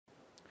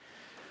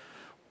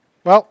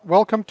Well,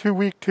 welcome to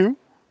week 2.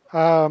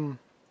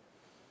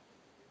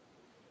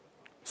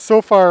 So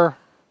far,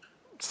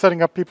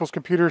 setting up people's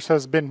computers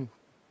has been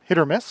hit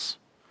or miss,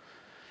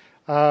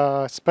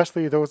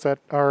 especially those that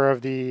are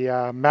of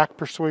the Mac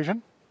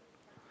persuasion,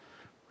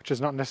 which is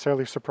not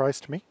necessarily a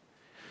surprise to me.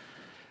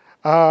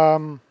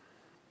 That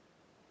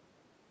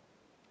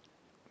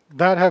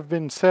have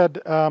been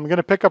said, I'm going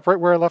to pick up right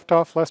where I left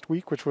off last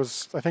week, which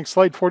was, I think,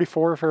 slide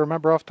 44, if I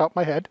remember off the top of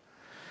my head.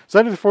 It's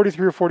either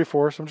 43 or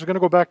 44, so I'm just going to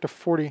go back to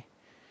 43,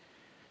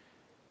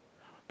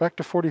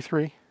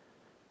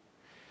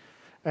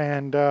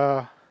 and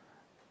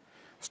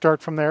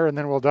start from there, and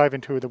then we'll dive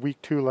into the week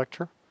 2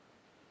 lecture.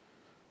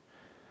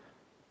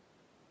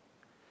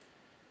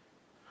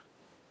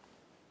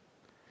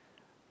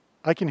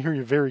 I can hear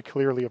you very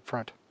clearly up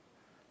front,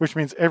 which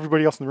means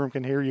everybody else in the room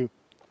can hear you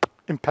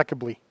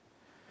impeccably.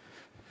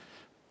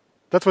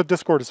 That's what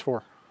Discord is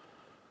for.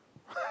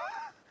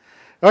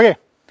 Okay.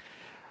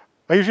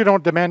 I usually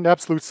don't demand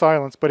absolute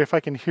silence, but if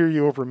I can hear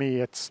you over me,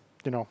 it's,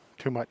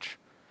 too much.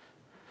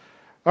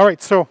 All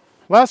right, so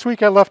last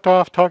week I left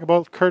off talking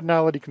about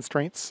cardinality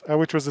constraints,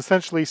 which was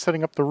essentially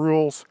setting up the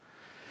rules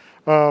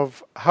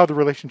of how the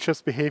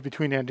relationships behave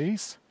between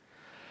entities.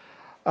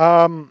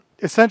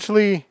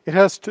 Essentially, it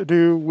has to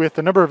do with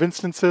the number of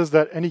instances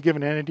that any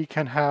given entity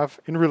can have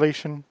in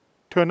relation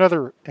to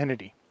another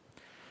entity.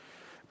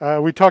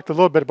 We talked a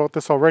little bit about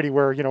this already,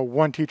 where,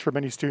 one teacher,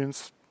 many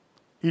students.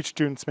 Each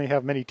student may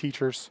have many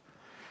teachers,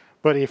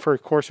 but for a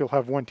course you'll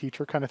have one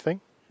teacher kind of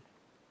thing.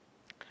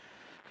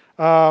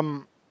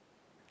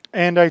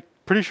 And I'm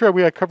pretty sure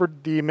we had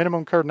covered the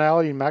minimum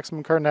cardinality and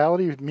maximum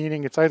cardinality,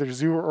 meaning it's either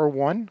 0 or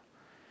 1,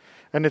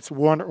 and it's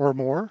 1 or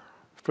more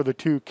for the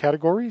two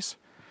categories.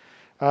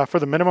 For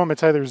the minimum,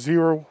 it's either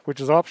 0, which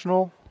is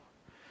optional,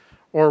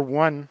 or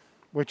 1,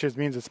 which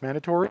means it's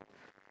mandatory.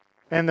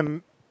 And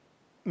the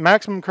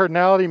maximum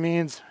cardinality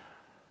means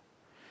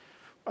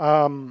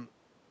at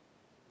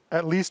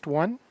least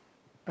 1,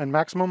 and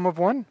maximum of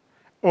 1,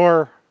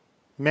 or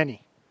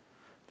many.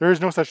 There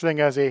is no such thing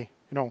as a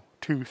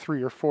 2,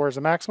 3, or 4 as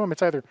a maximum.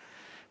 It's either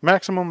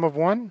maximum of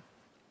 1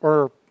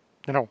 or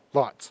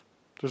lots.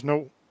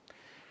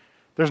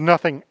 There's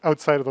nothing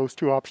outside of those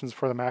two options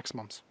for the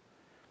maximums.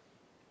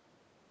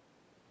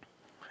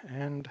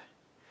 And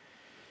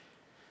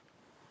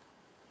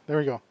there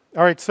we go.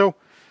 All right, so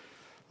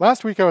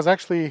last week I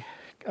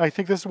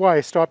think this is why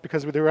I stopped,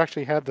 because they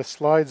actually had the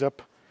slides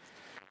up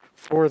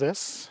for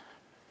this.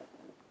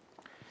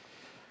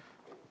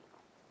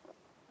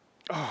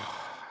 Oh,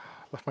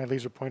 left my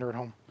laser pointer at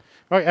home.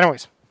 All right,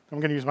 anyways, I'm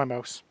going to use my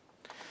mouse.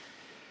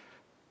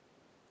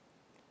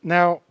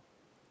 Now,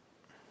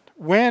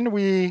 when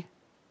we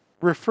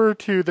refer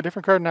to the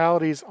different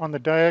cardinalities on the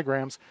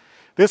diagrams,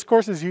 this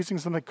course is using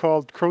something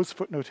called crow's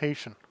foot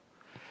notation.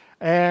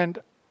 And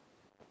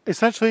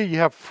essentially, you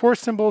have 4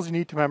 symbols you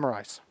need to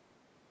memorize.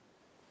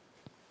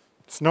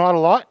 It's not a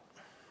lot,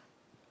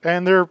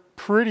 and they're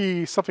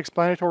pretty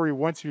self-explanatory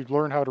once you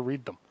learn how to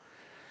read them.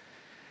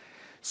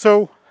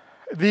 So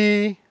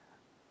the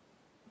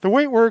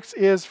way it works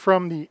is,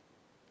 from the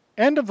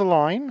end of the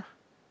line,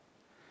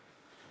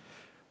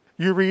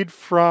 you read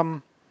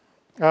from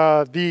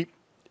the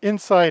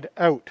inside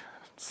out.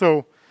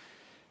 So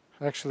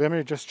actually, let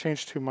me just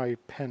change to my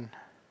pen.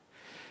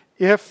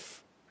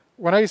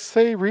 When I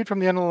say read from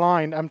the end of the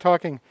line, I'm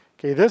talking,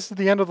 okay, this is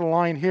the end of the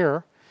line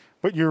here,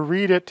 but you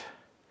read it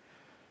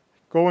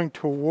going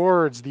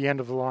towards the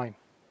end of the line.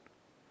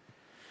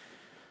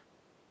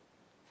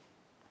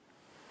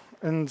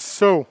 And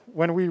so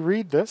when we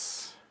read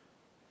this,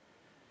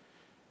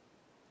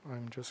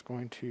 I'm just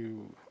going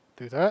to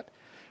do that.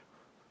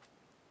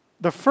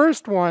 The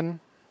first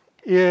one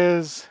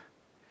is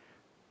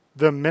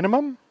the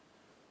minimum.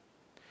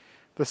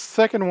 The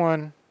second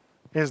one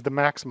is the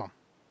maximum.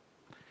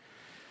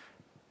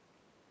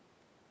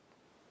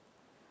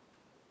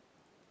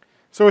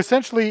 So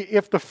essentially,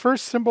 if the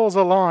first symbols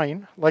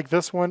align, like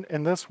this one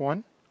and this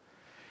one,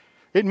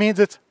 it means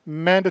it's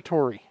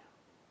mandatory,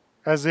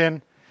 as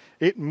in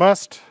it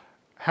must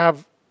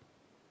have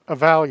a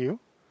value.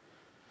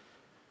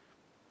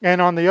 And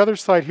on the other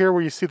side here,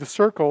 where you see the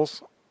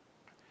circles,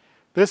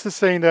 this is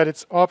saying that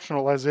it's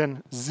optional, as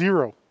in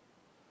 0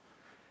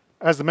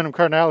 as the minimum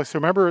cardinality. So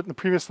remember in the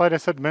previous slide I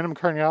said minimum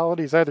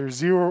cardinality is either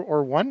 0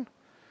 or 1?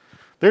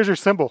 There's your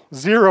symbol,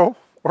 0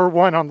 or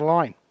 1 on the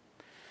line.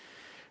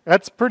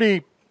 That's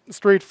pretty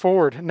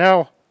straightforward.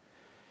 Now,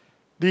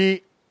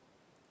 the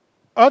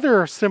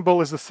other symbol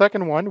is the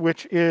second one,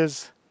 which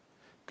is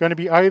going to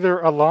be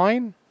either a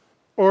line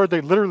or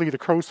literally the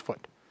crow's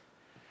foot.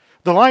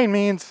 The line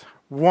means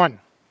 1.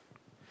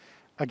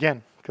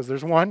 Again, because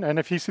there's 1, and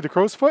if you see the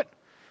crow's foot,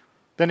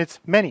 then it's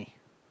many.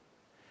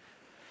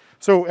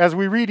 So as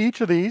we read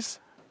each of these,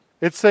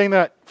 it's saying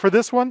that for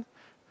this one,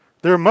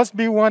 there must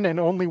be 1 and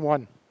only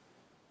 1.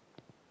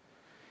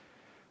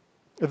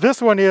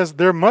 This one is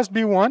there must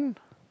be 1,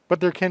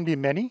 but there can be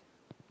many.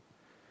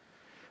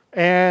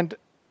 And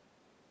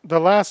the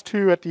last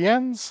 2 at the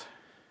ends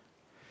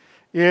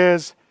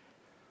is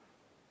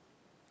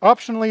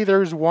optionally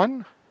there's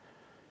 1,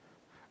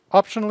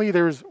 optionally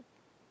there's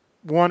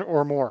 1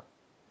 or more.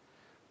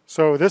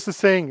 So this is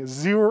saying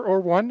 0 or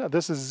 1.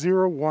 This is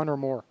 0, 1 or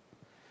more.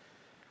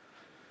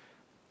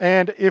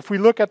 And if we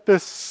look at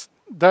this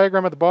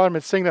diagram at the bottom,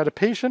 it's saying that a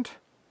patient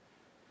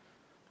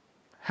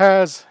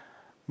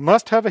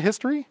must have a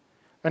history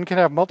and can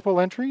have multiple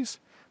entries,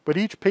 but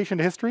each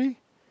patient history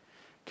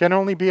can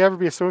only ever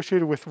be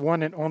associated with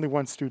one and only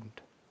one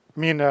student.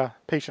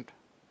 Patient.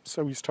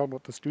 So we used to talk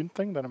about the student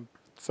thing, but I'm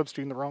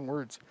substituting the wrong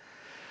words.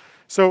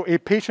 So a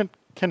patient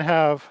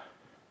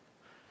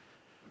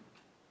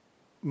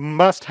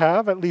must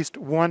have at least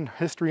one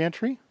history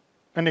entry,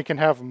 and it can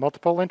have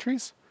multiple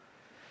entries.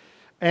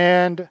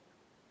 And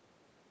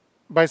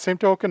by the same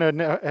token,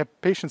 a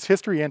patient's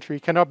history entry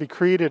cannot be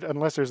created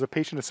unless there's a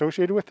patient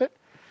associated with it.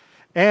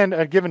 And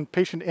a given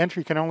patient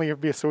entry can only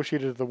be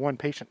associated with the one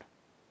patient.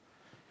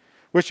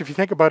 Which, if you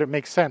think about it,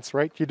 makes sense,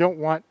 right? You don't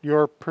want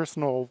your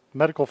personal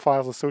medical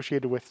files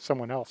associated with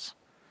someone else.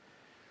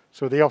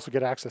 So they also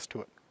get access to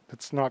it.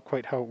 That's not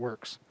quite how it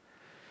works.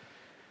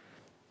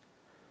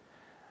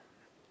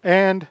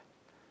 And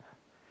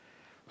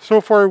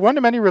so for a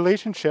one-to-many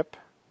relationship,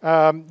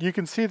 you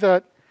can see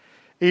that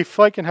a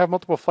flight can have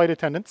multiple flight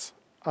attendants.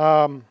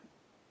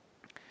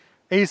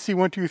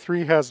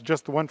 AC123 has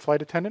just the one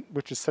flight attendant,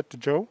 which is set to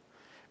Joe.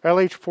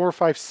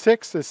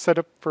 LH456 is set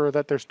up for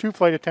that there's 2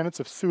 flight attendants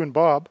of Sue and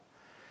Bob.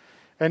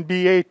 And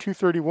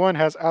BA231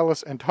 has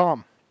Alice and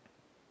Tom.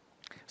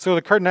 So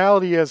the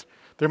cardinality is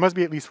there must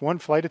be at least one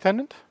flight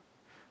attendant.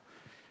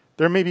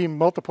 There may be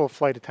multiple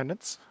flight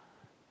attendants.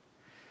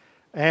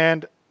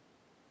 And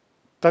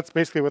that's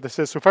basically what this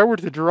is. So if I were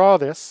to draw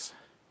this,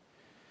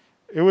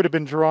 it would have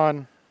been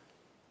drawn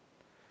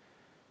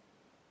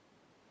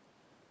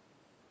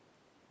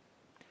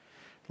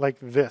like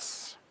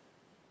this.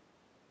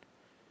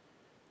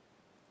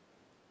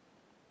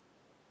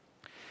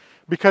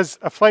 Because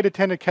a flight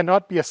attendant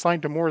cannot be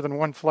assigned to more than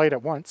one flight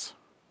at once.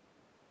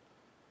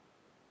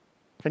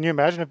 Can you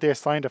imagine if they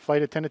assigned a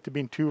flight attendant to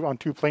being on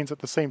 2 planes at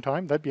the same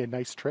time? That'd be a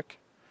nice trick.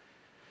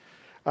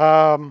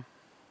 And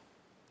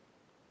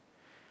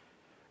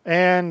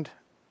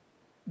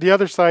the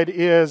other side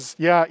is,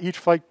 yeah, each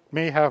flight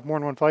may have more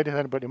than one flight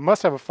attendant, but it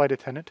must have a flight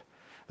attendant.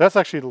 That's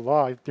actually the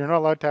law. You're not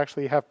allowed to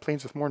actually have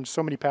planes with more than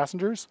so many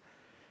passengers,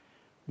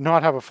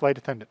 not have a flight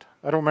attendant.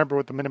 I don't remember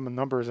what the minimum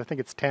number is. I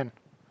think it's 10.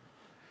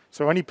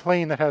 So any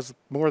plane that has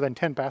more than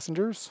 10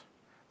 passengers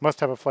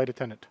must have a flight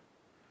attendant.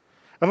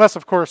 Unless,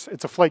 of course,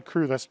 it's a flight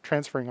crew that's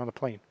transferring on the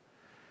plane.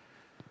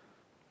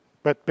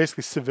 But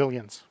basically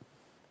civilians.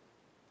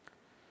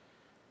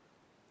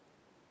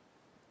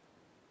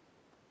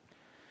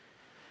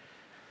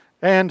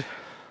 And,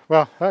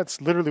 well, that's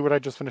literally what I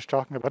just finished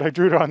talking about. I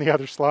drew it on the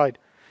other slide.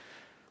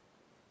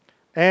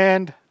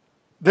 And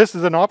this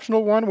is an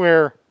optional one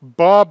where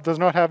Bob does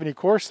not have any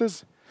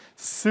courses.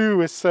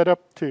 Sue is set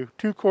up to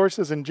 2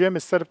 courses, and Jim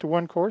is set up to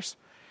 1 course.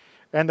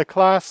 And the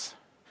class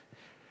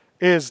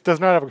does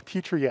not have a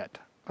teacher yet.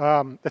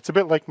 It's a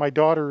bit like my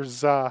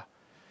daughter's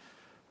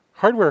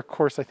hardware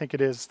course, I think it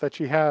is, that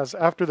she has.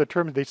 After the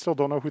term, they still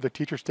don't know who the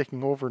teacher's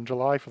taking over in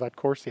July for that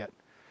course yet.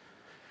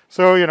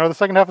 So, the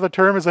second half of the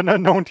term is an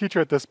unknown teacher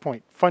at this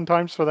point. Fun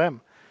times for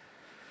them.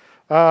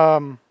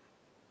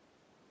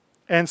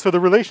 And so the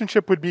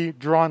relationship would be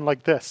drawn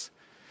like this.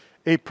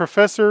 A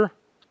professor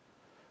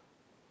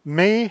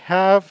may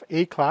have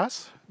a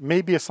class,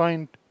 may be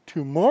assigned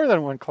to more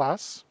than one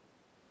class.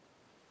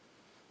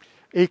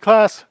 A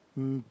class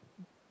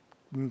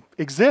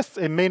exists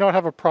and may not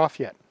have a prof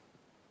yet.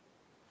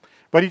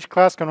 But each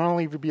class can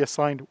only be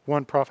assigned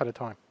one prof at a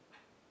time.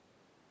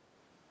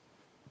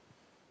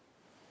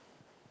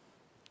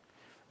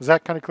 Is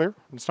that kind of clear?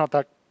 It's not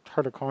that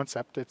hard a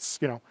concept. It's,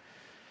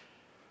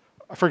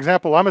 for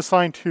example, I'm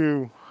assigned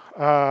to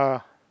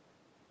 4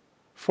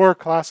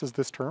 classes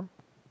this term.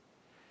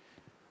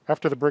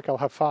 After the break, I'll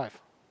have 5.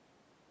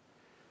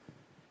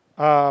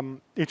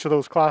 Each of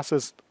those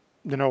classes,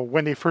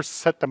 when they first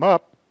set them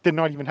up, did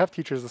not even have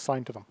teachers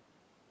assigned to them.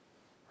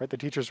 Right? The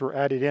teachers were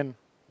added in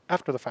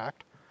after the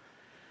fact.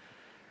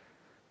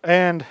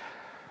 And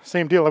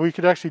same deal. We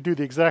could actually do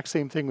the exact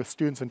same thing with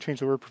students and change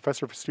the word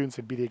professor for students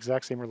and be the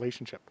exact same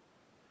relationship.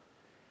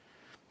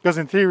 Because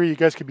in theory, you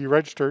guys could be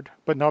registered,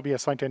 but not be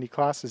assigned to any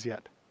classes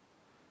yet.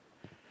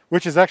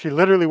 Which is actually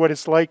literally what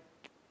it's like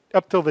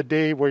up till the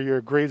day where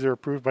your grades are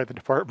approved by the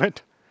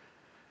department.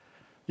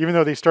 Even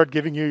though they start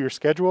giving you your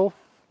schedule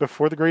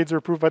before the grades are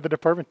approved by the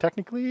department,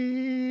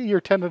 technically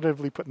you're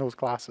tentatively put in those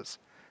classes.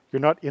 You're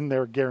not in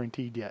there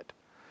guaranteed yet.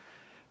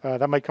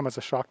 That might come as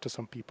a shock to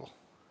some people,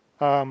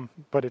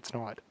 but it's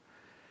not.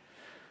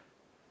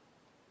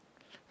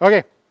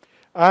 Okay.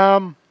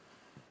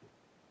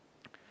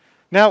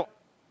 Now,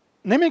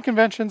 naming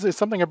conventions is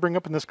something I bring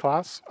up in this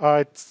class.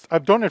 I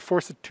don't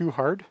enforce it too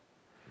hard.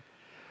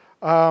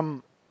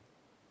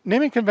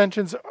 Naming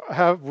conventions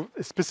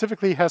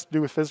specifically has to do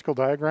with physical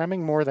diagramming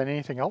more than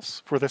anything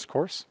else for this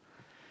course.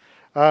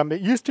 It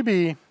used to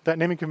be that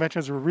naming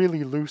conventions were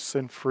really loose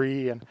and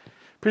free, and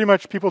pretty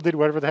much people did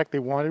whatever the heck they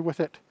wanted with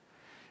it.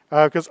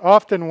 Because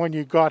often when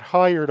you got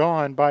hired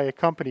on by a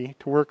company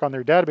to work on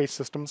their database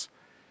systems,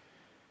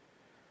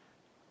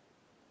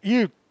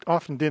 you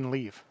often didn't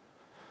leave.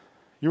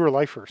 You were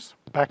lifers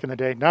back in the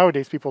day.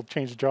 Nowadays, people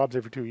change jobs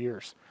every 2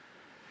 years.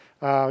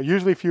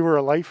 Usually, if you were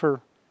a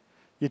lifer,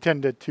 you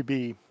tended to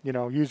be,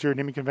 use your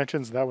naming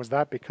conventions. That was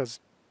that because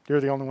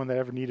you're the only one that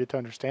ever needed to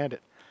understand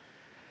it.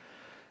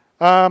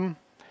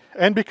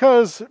 And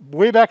because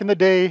way back in the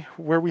day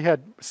where we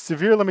had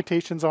severe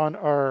limitations on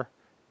our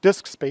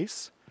disk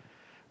space,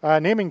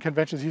 naming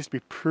conventions used to be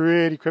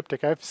pretty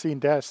cryptic. I've seen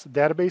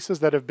databases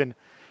that have been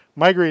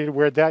migrated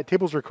where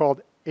tables are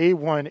called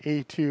A1,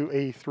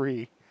 A2,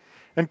 A3.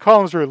 And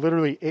columns are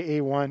literally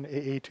AA1,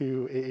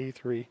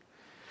 AA2,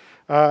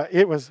 AA3.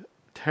 It was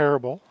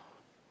terrible.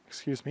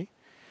 Excuse me.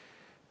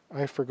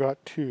 I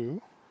forgot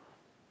to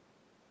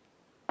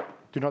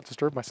do not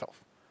disturb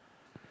myself.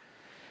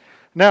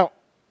 Now,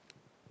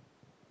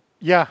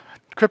 yeah,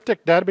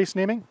 cryptic database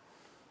naming.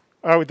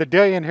 The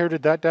day I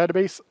inherited that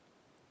database,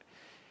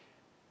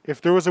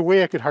 if there was a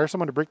way I could hire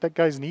someone to break that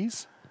guy's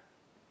knees,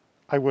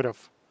 I would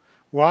have.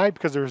 Why?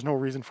 Because there was no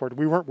reason for it.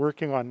 We weren't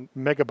working on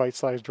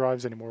megabyte-sized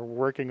drives anymore. We're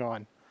working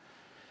on,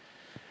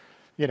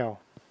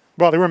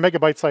 well, they were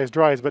megabyte-sized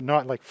drives, but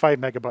not like 5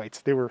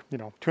 megabytes. They were,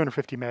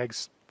 250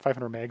 megs,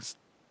 500 megs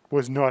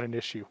was not an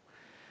issue.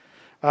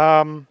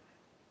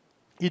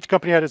 Each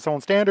company had its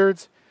own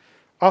standards.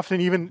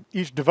 Often even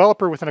each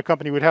developer within a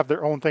company would have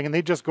their own thing, and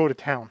they'd just go to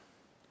town.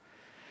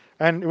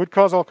 And it would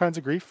cause all kinds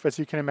of grief, as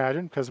you can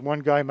imagine, because one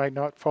guy might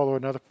not follow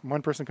another,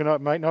 one person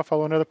might not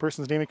follow another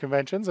person's naming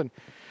conventions, and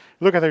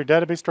look at their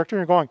database structure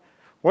and you're going,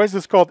 why is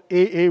this called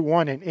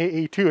AA1 and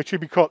AA2? It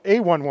should be called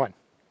A11.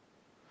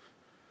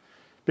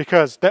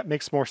 Because that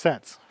makes more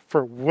sense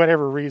for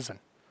whatever reason.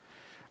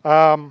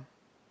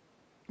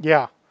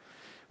 Yeah.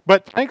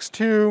 But thanks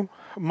to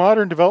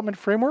modern development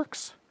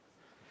frameworks,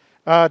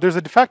 there's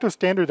a de facto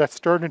standard that's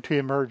starting to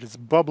emerge. It's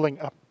bubbling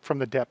up from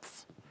the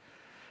depths.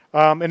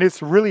 And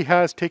it really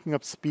has taken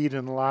up speed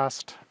in the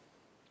last,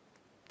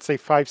 say,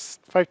 5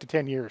 to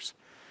 10 years.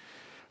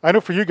 I know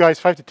for you guys,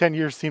 5 to 10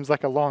 years seems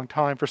like a long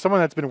time. For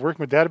someone that's been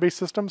working with database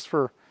systems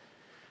for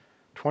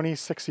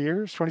 26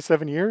 years,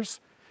 27 years,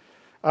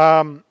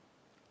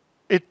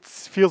 it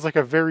feels like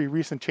a very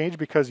recent change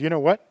because you know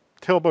what?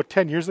 Till about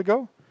 10 years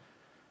ago,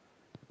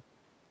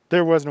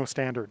 there was no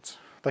standards.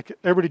 Like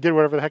everybody did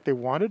whatever the heck they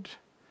wanted.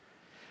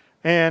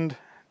 And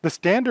the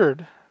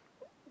standard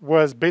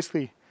was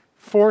basically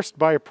forced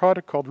by a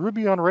product called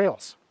Ruby on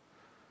Rails.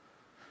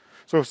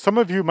 So some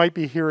of you might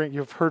be hearing,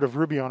 you've heard of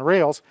Ruby on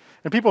Rails,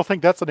 and people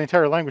think that's an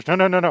entire language.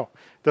 No.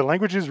 The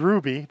language is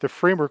Ruby. The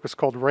framework is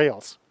called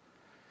Rails.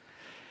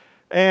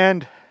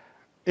 And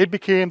it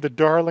became the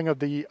darling of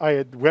the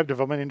web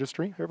development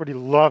industry. Everybody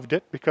loved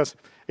it because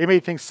it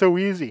made things so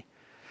easy.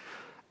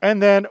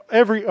 And then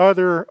every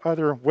other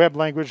web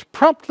language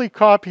promptly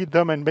copied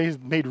them and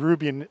made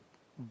Ruby a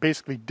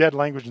basically dead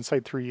language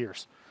inside 3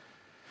 years.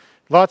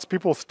 Lots of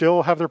people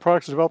still have their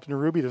products developed in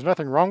Ruby. There's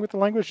nothing wrong with the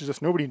language. It's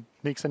just nobody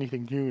makes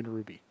anything new in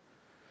Ruby.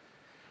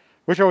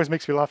 Which always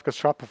makes me laugh because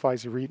Shopify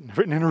is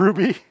written in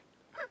Ruby.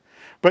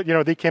 But,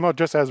 they came out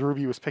just as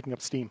Ruby was picking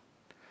up steam.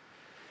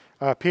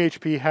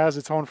 PHP has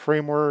its own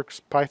frameworks.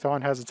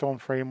 Python has its own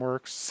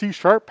frameworks. C#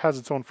 has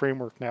its own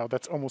framework now.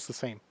 That's almost the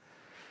same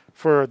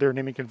for their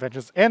naming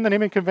conventions. And the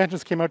naming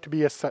conventions came out to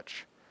be as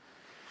such.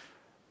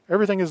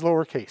 Everything is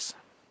lowercase.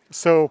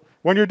 So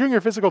when you're doing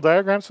your physical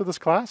diagrams for this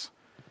class,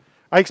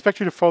 I expect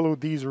you to follow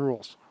these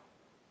rules.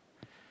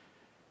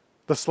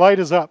 The slide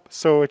is up,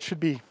 so it should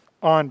be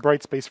on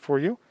Brightspace for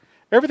you.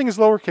 Everything is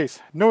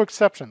lowercase, no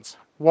exceptions.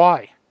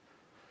 Why?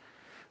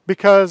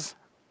 Because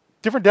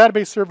different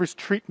database servers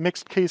treat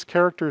mixed case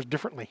characters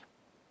differently.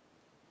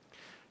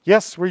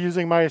 Yes, we're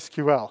using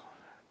MySQL.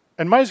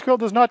 And MySQL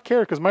does not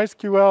care because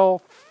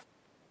MySQL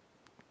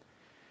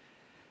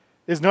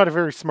is not a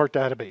very smart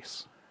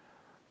database.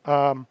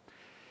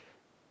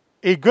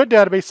 A good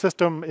database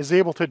system is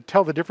able to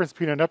tell the difference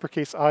between an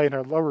uppercase I and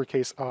a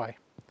lowercase I.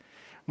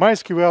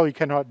 MySQL, you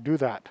cannot do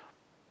that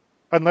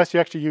unless you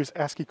actually use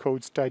ASCII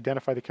codes to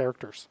identify the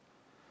characters.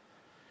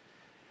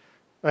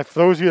 For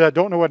those of you that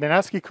don't know what an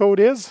ASCII code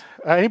is,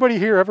 anybody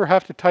here ever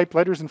have to type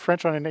letters in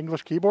French on an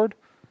English keyboard?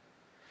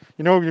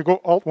 You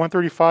go Alt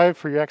 135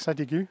 for your accent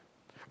aigu,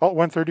 Alt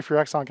 130 for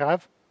your accent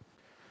grave,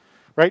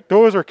 right?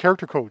 Those are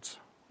character codes.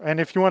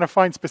 And if you want to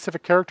find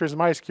specific characters in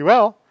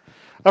MySQL,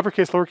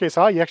 uppercase, lowercase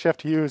I, you actually have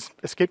to use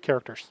escape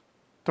characters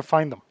to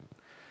find them.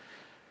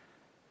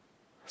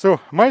 So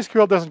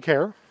MySQL doesn't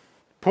care.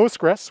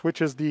 Postgres,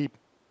 which is the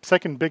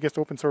second biggest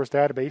open source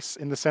database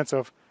in the sense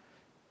of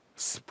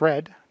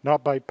spread,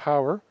 not by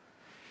power,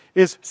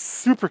 is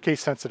super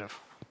case sensitive.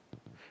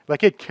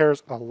 Like it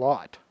cares a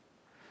lot.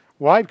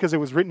 Why? Because it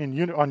was written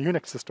on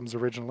Unix systems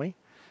originally,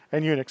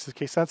 and Unix is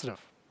case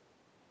sensitive.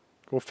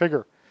 Go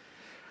figure.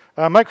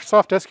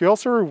 Microsoft SQL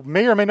Server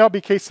may or may not be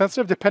case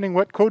sensitive depending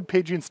what code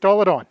page you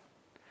install it on.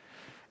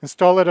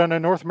 Install it on a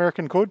North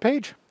American code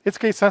page, it's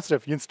case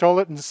sensitive. You install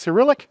it in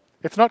Cyrillic,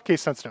 it's not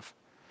case sensitive.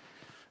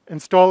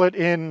 Install it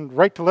in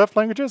right to left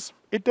languages,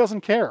 it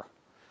doesn't care.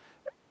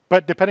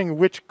 But depending on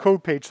which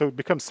code page, so it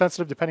becomes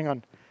sensitive depending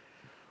on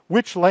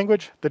which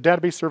language the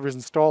database server is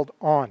installed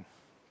on,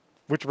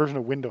 which version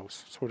of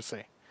Windows, so to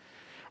say.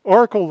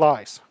 Oracle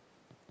lies.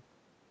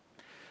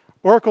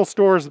 Oracle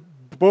stores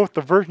both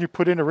the version you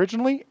put in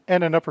originally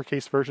and an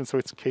uppercase version, so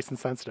it's case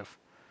insensitive.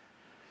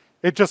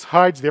 It just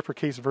hides the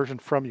uppercase version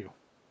from you.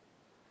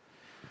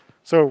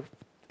 So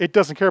it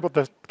doesn't care about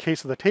the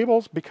case of the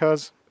tables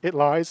because it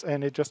lies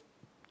and it just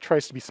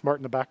tries to be smart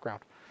in the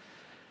background.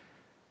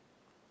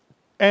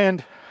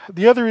 And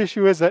the other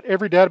issue is that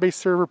every database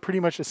server pretty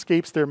much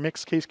escapes their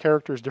mixed case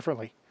characters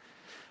differently.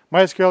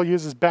 MySQL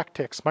uses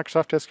backticks.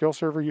 Microsoft SQL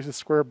Server uses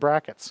square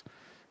brackets.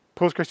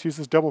 Postgres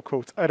uses double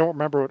quotes. I don't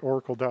remember what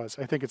Oracle does.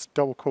 I think it's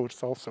double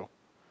quotes also.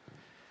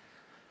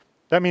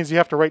 That means you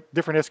have to write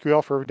different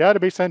SQL for a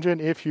database engine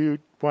if you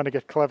want to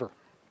get clever.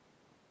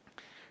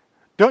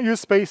 Don't use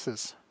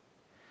spaces.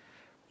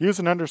 Use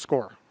an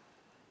underscore.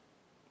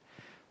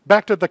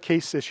 Back to the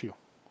case issue.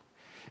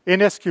 In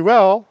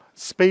SQL,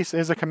 space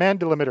is a command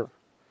delimiter.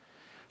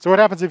 So what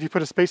happens if you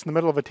put a space in the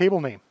middle of a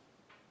table name?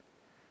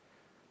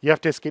 You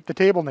have to escape the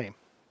table name.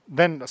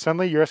 Then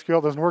suddenly your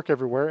SQL doesn't work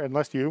everywhere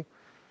unless you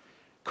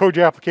code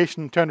your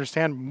application to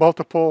understand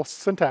multiple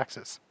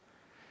syntaxes,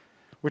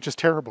 which is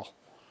terrible.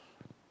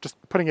 Just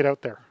putting it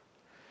out there.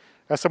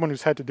 As someone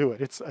who's had to do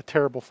it, it's a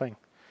terrible thing.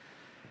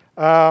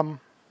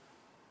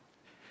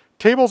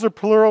 Tables are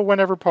plural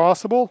whenever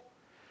possible.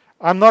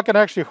 I'm not going to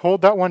actually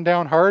hold that one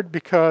down hard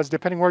because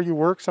depending where you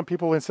work, some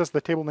people insist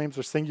the table names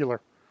are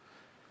singular.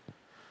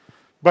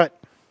 But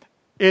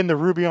in the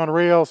Ruby on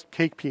Rails,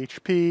 Cake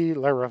PHP,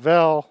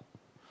 Laravel,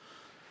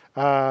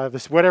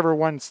 this whatever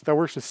ones that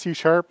works with C#,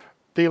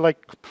 they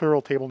like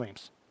plural table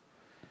names.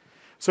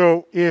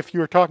 So if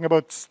you're talking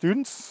about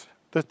students,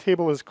 the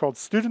table is called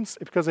students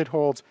because it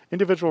holds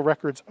individual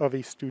records of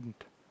a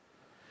student.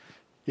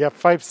 You have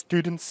 5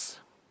 students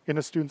in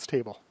a students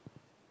table.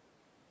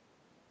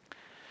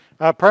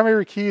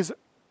 Primary keys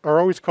are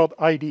always called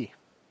ID.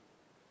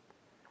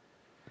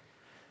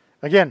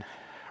 Again,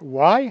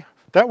 why?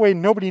 That way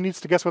nobody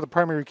needs to guess what the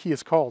primary key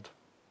is called.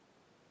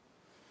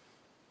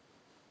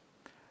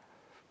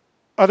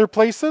 Other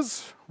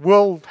places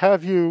will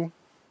have you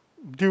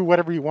do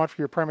whatever you want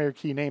for your primary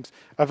key names.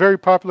 A very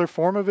popular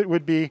form of it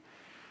would be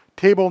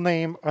table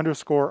name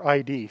underscore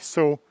ID.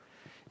 So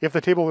if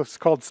the table is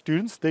called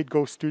students, they'd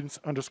go students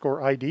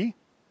underscore ID.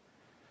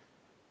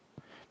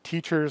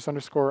 Teachers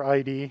underscore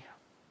ID.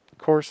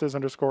 Courses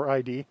underscore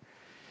ID.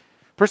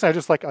 Personally, I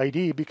just like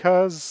ID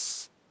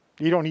because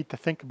you don't need to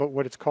think about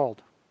what it's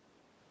called.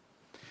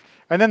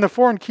 And then the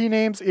foreign key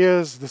names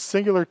is the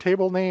singular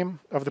table name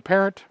of the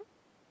parent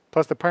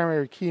plus the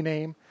primary key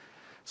name.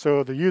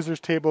 So the users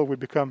table would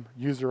become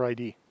user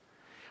ID.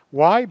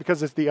 Why?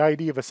 Because it's the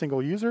ID of a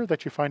single user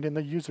that you find in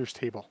the users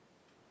table.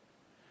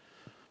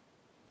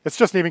 It's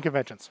just naming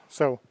conventions.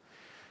 So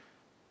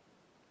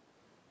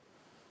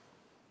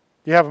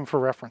you have them for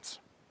reference.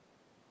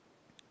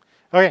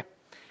 Okay,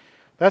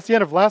 that's the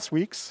end of last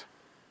week's.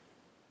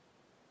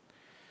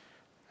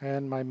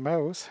 And my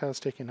mouse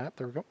has taken that.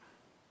 There we go.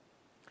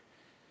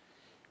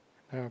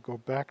 Now go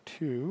back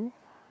to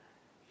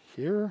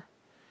here.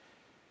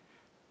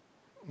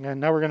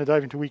 And now we're going to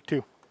dive into week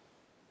 2.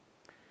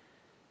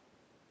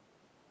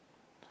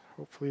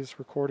 Hopefully this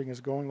recording is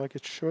going like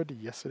it should.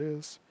 Yes, it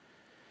is.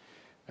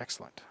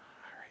 Excellent.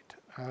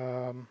 All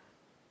right.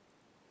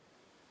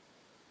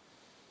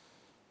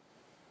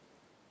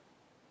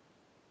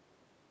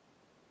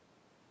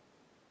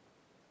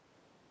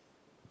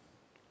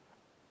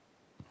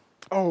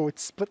 Oh, it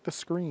split the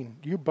screen.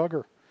 You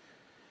bugger.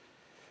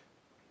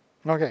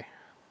 Okay.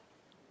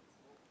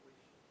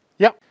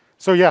 Yeah.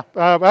 So yeah,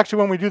 actually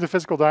when we do the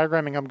physical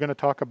diagramming, I'm going to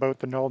talk about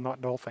the null,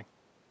 not null thing.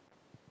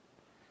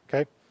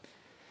 Okay.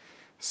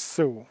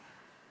 So.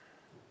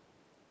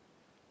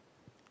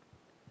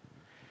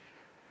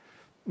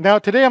 Now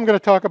today I'm going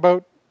to talk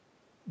about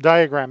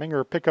diagramming,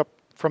 or pick up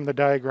from the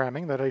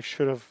diagramming that I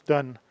should have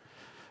done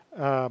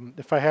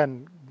if I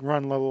hadn't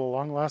run a little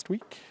long last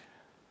week.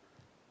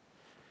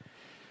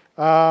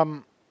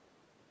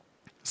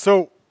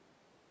 So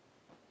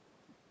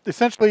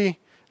essentially,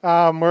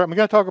 I'm going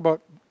to talk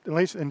about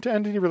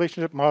entity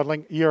relationship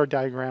modeling, ER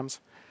diagrams,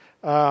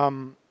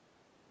 and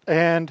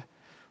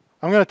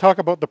I'm going to talk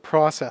about the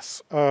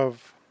process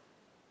of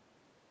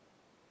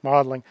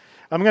modeling.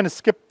 I'm going to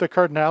skip the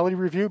cardinality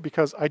review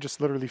because I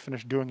just literally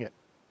finished doing it.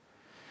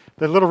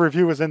 The little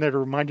review was in there to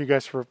remind you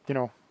guys for,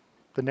 the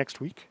next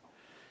week.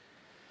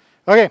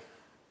 Okay.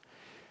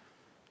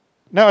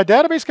 Now a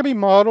database can be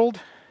modeled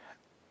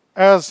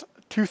as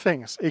 2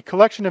 things: a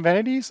collection of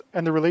entities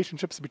and the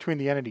relationships between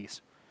the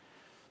entities.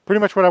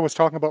 Pretty much what I was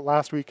talking about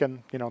last week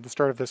and the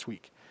start of this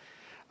week.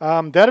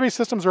 Database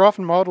systems are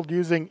often modeled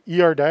using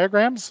ER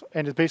diagrams,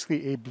 and it's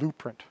basically a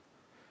blueprint.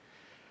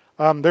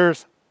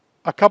 There's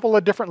a couple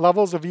of different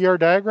levels of ER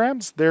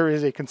diagrams. There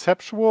is a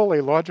conceptual,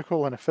 a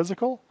logical, and a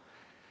physical.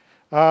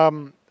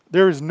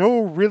 There is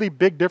no really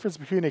big difference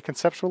between a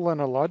conceptual and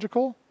a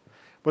logical,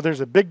 but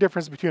there's a big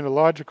difference between a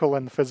logical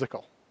and the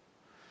physical.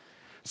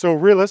 So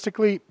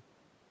realistically,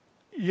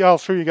 yeah, I'll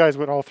show you guys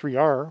what all 3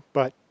 are,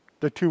 but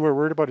the 2 we're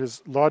worried about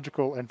is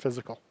logical and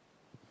physical.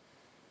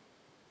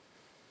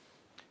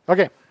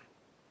 Okay,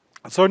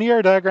 So an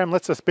ER diagram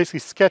lets us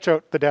basically sketch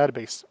out the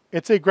database.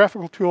 It's a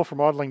graphical tool for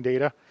modeling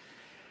data.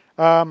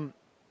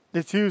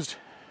 It's used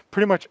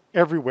pretty much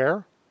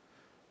everywhere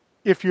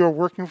if you're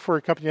working for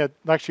a company that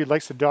actually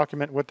likes to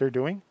document what they're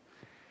doing.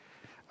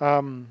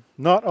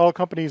 Not all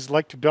companies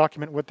like to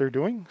document what they're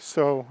doing,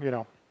 so, you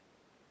know,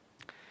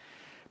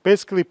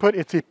 basically put,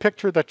 it's a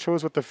picture that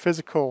shows what the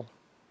physical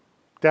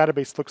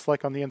database looks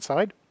like on the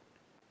inside.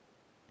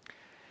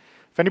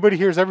 If anybody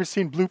here has ever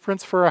seen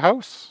blueprints for a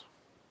house,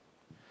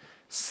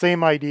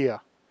 same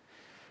idea.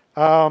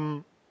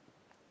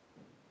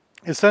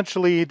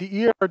 Essentially,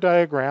 the ER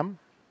diagram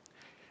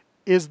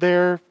is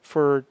there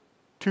for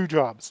two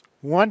jobs.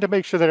 One, to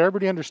make sure that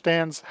everybody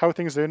understands how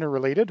things are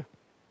interrelated.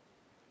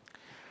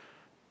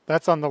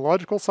 That's on the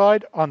logical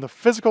side. On the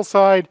physical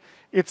side,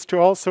 it's to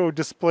also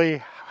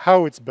display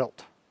how it's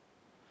built.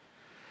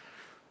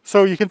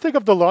 So you can think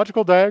of the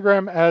logical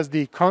diagram as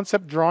the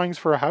concept drawings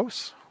for a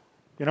house.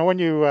 You know, when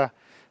you,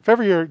 if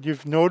ever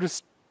you've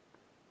noticed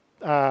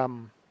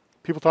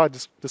people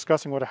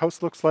discussing what a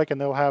house looks like,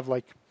 and they'll have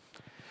like,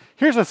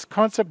 here's a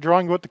concept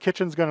drawing of what the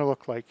kitchen's going to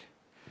look like.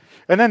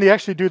 And then they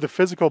actually do the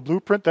physical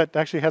blueprint that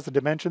actually has the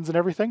dimensions and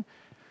everything.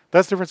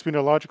 That's the difference between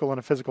a logical and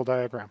a physical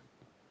diagram.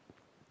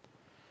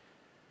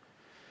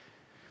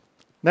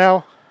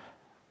 Now,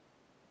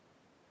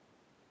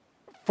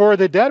 for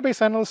the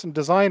database analyst and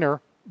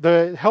designer,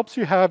 it helps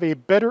you have a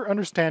better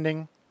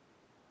understanding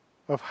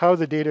of how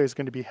the data is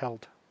going to be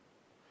held.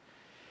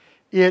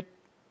 It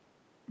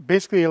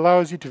basically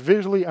allows you to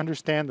visually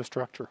understand the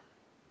structure.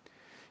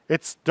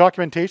 It's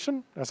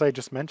documentation, as I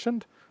just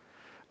mentioned.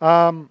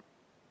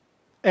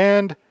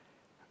 And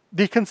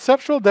the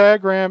conceptual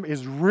diagram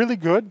is really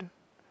good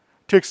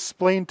to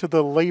explain to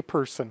the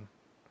layperson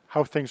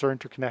how things are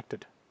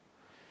interconnected.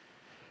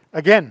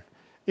 Again,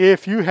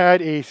 if you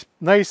had a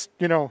nice,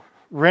 you know,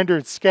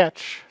 rendered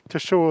sketch to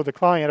show the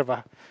client of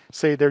a,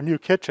 say, their new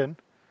kitchen,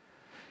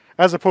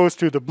 as opposed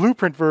to the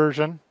blueprint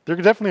version, they're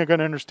definitely going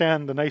to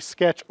understand the nice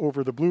sketch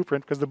over the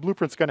blueprint, because the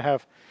blueprint's going to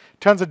have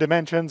tons of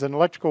dimensions and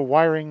electrical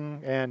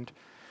wiring and,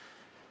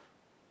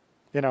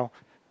 you know,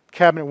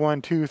 cabinet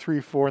 1, 2, 3,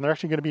 4, and they're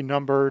actually going to be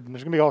numbered, and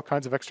there's going to be all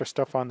kinds of extra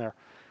stuff on there.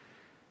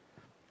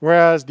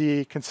 Whereas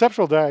the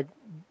conceptual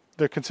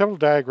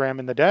diagram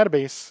in the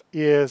database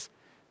is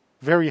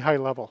very high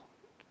level.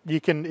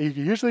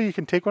 Usually you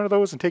can take one of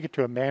those and take it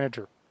to a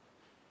manager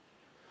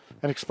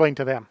and explain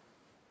to them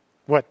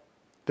what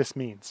this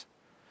means.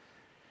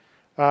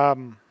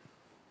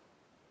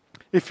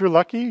 If you're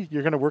lucky,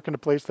 you're going to work in a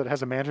place that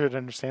has a manager that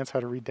understands how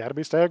to read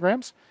database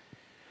diagrams.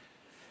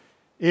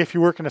 If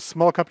you work in a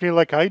small company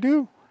like I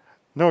do,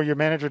 no, your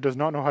manager does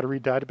not know how to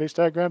read database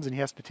diagrams, and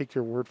he has to take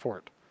your word for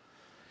it,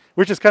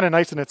 which is kind of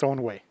nice in its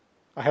own way,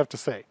 I have to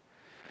say.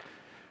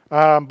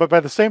 But by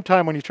the same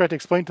time, when you try to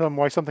explain to them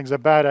why something's a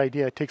bad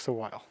idea, it takes a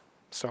while.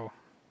 So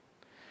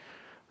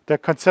the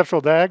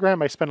conceptual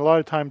diagram, I spend a lot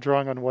of time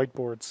drawing on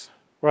whiteboards.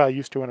 Well, I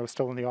used to when I was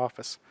still in the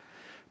office,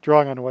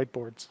 drawing on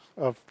whiteboards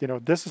of, you know,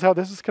 this is how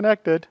this is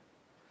connected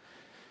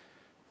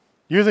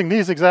using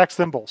these exact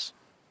symbols.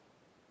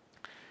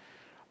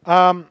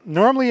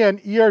 Normally an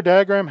ER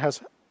diagram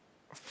has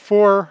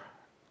 4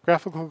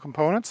 graphical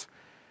components.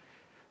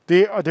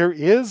 There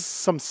is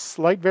some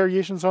slight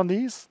variations on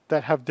these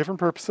that have different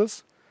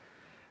purposes,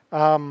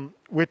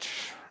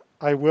 which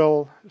I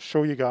will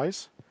show you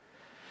guys.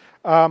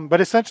 But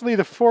essentially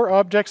the 4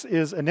 objects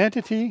is an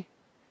entity,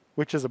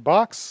 which is a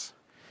box,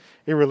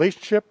 a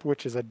relationship,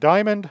 which is a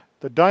diamond.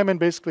 The diamond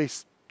basically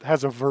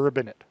has a verb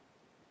in it.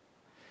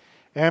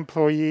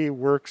 Employee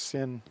works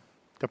in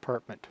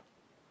department.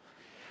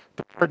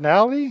 The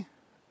cardinality,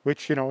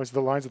 which, you know, is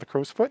the lines of the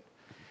crow's foot.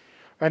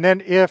 And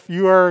then if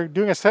you are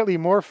doing a slightly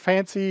more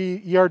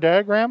fancy ER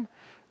diagram,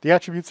 the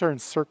attributes are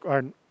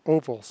in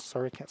ovals.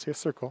 Sorry, I can't say a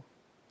circle.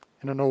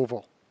 In an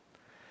oval.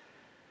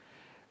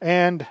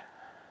 And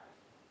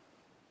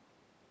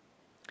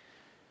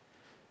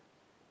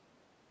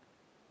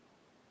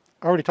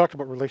I already talked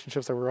about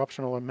relationships that were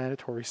optional and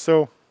mandatory,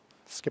 so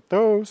skip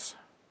those.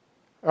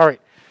 All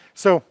right,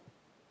 so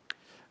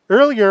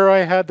earlier I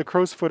had the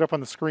crow's foot up on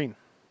the screen.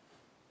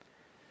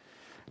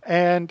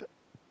 And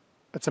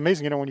it's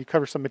amazing, you know, when you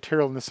cover some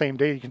material in the same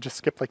day, you can just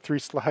skip like 3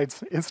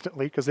 slides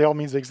instantly because they all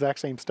mean the exact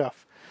same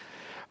stuff.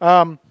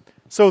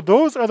 So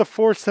those are the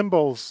 4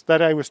 symbols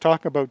that I was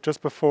talking about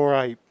just before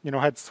I, you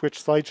know, had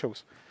switched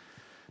slideshows.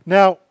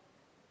 Now,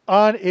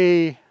 on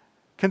a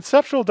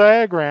conceptual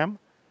diagram,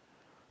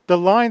 the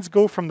lines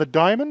go from the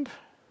diamond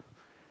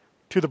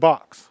to the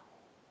box.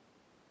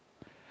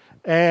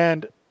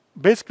 And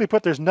basically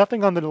put, there's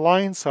nothing on the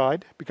line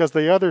side because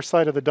the other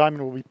side of the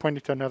diamond will be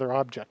pointing to another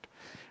object.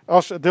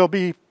 There'll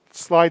be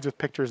slides with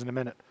pictures in a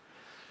minute.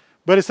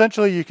 But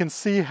essentially you can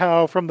see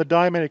how from the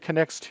diamond it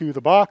connects to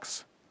the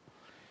box.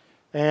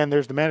 And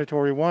there's the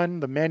mandatory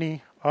one, the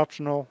many,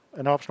 optional,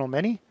 and optional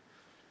many.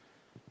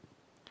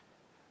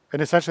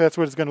 And essentially that's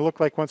what it's going to look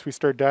like once we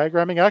start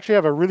diagramming. I actually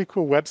have a really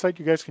cool website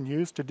you guys can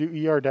use to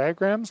do ER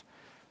diagrams.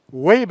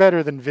 Way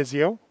better than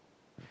Visio.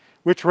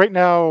 which right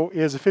now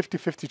is a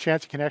 50-50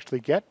 chance you can actually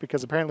get,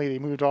 because apparently they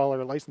moved all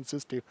our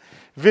licenses to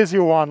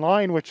Visio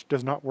Online, which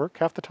does not work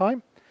half the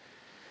time.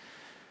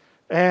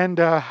 And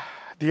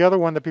the other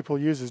one that people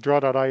use is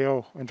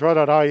Draw.io. And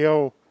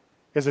Draw.io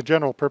is a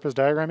general purpose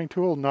diagramming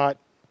tool, not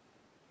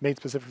made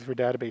specifically for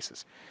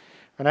databases.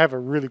 And I have a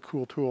really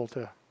cool tool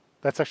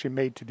that's actually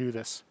made to do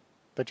this,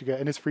 that you get,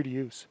 and it's free to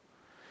use.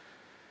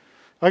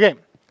 Okay,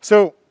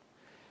 so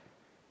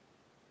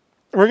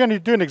we're going to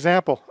do an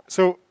example.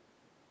 So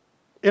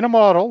in a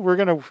model, we're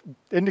going to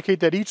indicate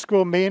that each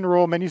school may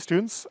enroll many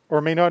students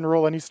or may not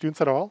enroll any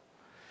students at all.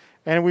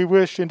 And we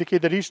wish to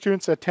indicate that each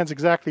student attends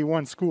exactly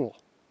one school.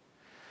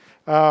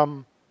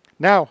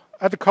 Now,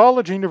 at the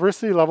college and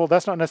university level,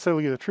 that's not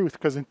necessarily the truth,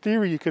 because in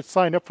theory, you could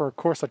sign up for a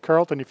course at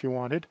Carleton if you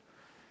wanted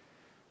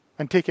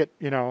and take it,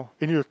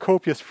 in your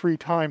copious free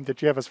time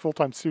that you have as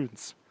full-time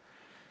students.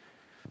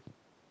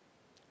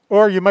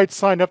 Or you might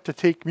sign up to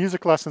take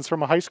music lessons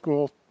from a high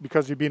school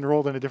because you'd be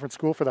enrolled in a different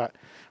school for that.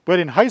 But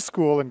in high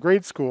school and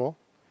grade school,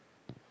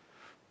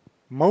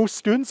 most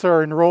students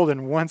are enrolled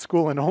in one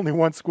school and only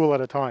one school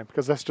at a time,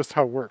 because that's just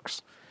how it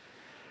works.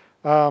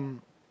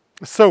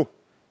 So,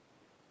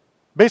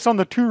 based on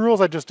the two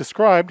rules I just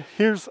described,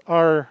 here's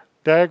our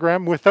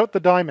diagram without the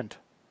diamond.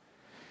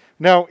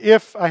 Now,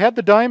 if I had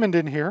the diamond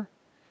in here,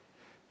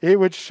 it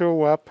would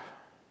show up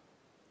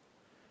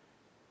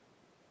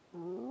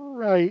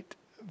right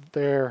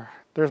there.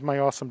 There's my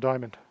awesome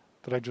diamond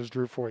that I just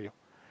drew for you.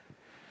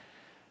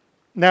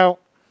 Now,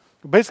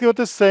 basically what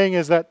this is saying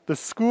is that the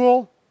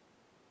school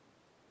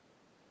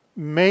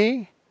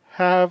may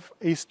have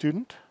a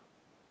student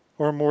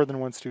or more than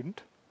one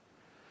student.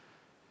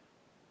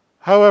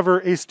 However,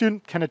 a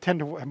student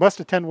must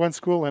attend one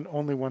school and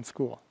only one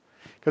school.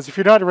 Because if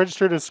you're not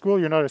registered at a school,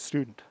 you're not a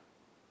student.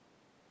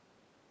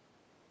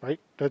 Right?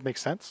 That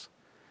makes sense.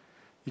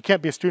 You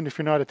can't be a student if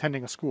you're not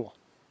attending a school.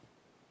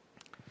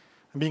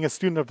 And being a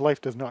student of life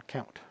does not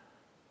count.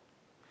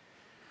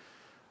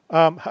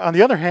 On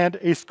the other hand,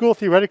 a school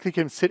theoretically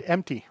can sit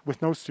empty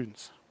with no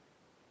students.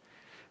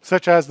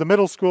 Such as the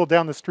middle school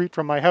down the street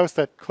from my house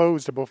that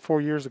closed about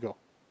 4 years ago.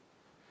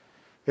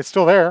 It's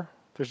still there.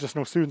 There's just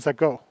no students that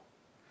go.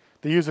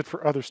 They use it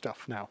for other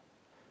stuff now.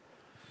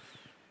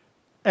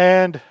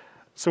 And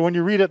so when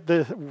you read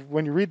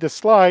this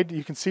slide,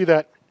 you can see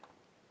that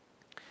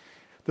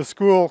the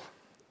school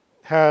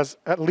has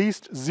at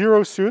least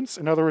 0 students,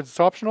 in other words, it's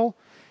optional,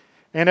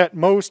 and at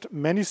most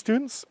many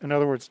students, in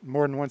other words,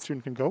 more than one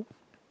student can go.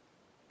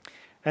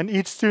 And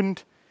each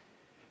student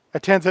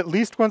attends at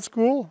least one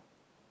school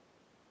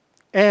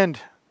and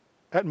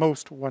at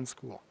most one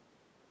school.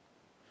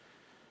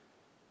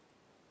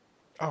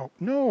 Oh,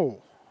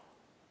 no.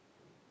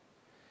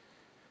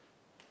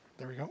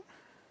 There we go.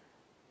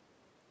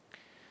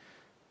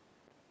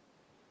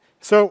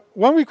 So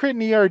when we create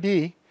an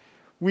ERD,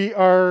 we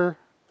are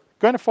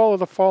going to follow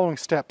the following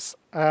steps.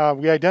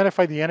 We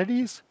identify the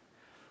entities,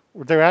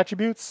 their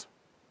attributes,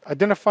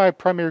 identify a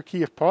primary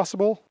key if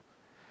possible.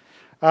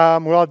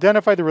 We'll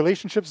identify the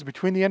relationships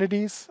between the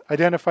entities,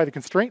 identify the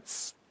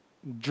constraints,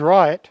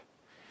 draw it,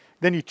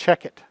 then you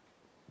check it.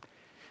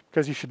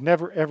 Because you should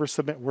never ever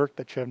submit work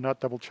that you have not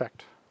double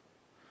checked.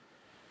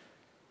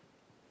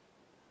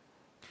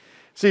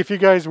 See, if you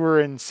guys were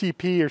in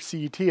CP or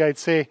CET, I'd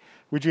say,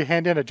 would you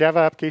hand in a Java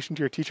application to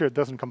your teacher that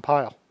doesn't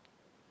compile?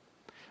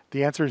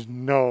 The answer is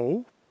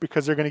no,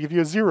 because they're going to give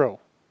you a 0.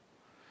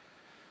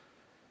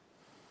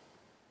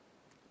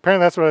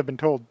 Apparently that's what I've been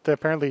told.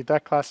 Apparently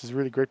that class is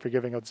really great for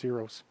giving out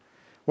zeros.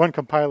 One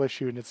compile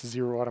issue and it's a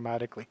 0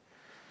 automatically.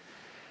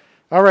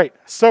 All right,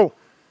 so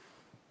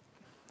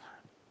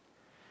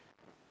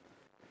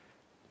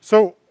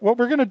what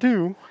we're going to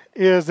do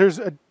is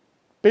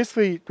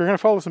basically we're going to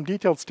follow some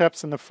detailed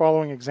steps in the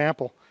following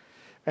example.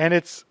 And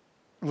it's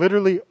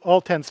literally all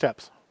 10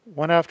 steps,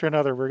 one after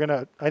another. We're going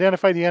to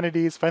identify the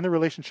entities, find the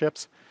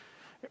relationships.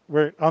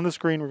 On the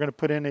screen, we're going to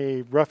put in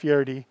a rough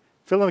ERD,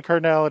 fill in the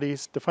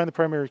cardinalities, define the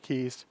primary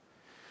keys,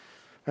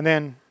 and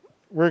then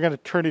we're going to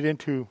turn it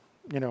into,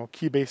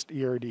 key-based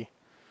ERD.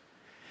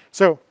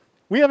 So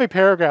we have a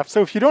paragraph.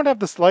 So if you don't have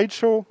the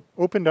slideshow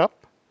opened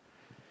up,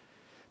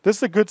 this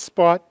is a good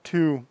spot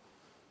to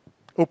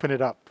open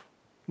it up.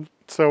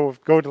 So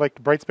go to the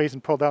Brightspace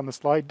and pull down the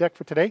slide deck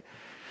for today,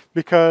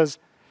 because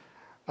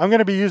I'm going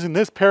to be using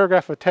this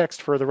paragraph of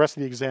text for the rest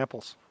of the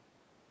examples.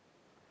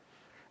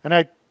 And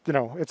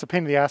it's a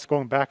pain in the ass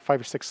going back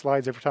 5 or 6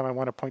 slides every time I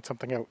want to point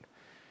something out.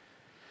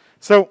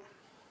 So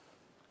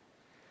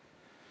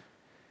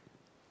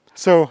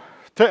to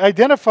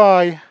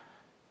identify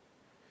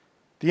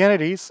the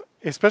entities,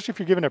 especially if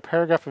you're given a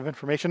paragraph of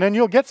information, and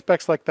you'll get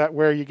specs like that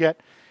where you get,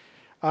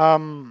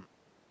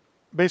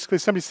 basically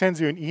somebody sends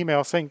you an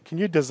email saying, can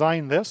you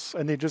design this?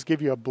 And they just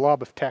give you a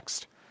blob of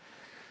text.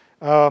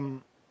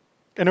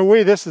 In a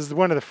way, this is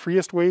one of the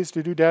freest ways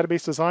to do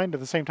database design. At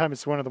the same time,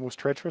 it's one of the most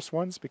treacherous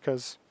ones,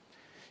 because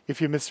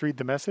if you misread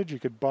the message, you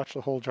could botch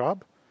the whole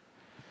job.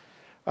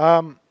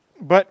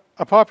 But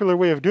a popular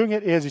way of doing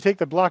it is you take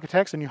the block of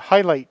text and you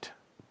highlight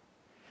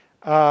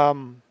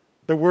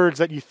the words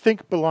that you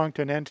think belong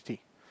to an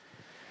entity.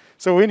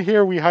 So in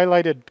here we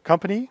highlighted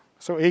company.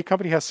 So a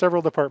company has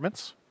several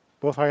departments,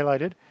 both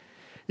highlighted.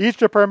 Each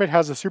department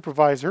has a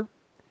supervisor.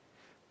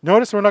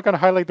 Notice we're not going to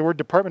highlight the word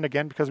department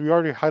again because we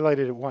already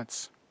highlighted it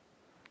once.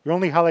 You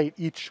only highlight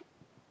each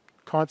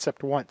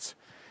concept once.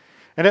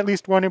 And at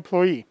least one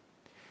employee.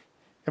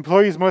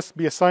 Employees must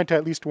be assigned to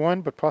at least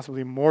one, but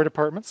possibly more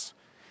departments.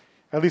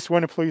 At least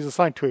one employee is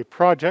assigned to a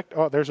project.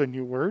 Oh, there's a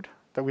new word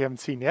that we haven't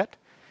seen yet.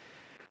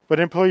 But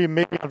an employee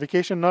may be on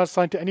vacation, not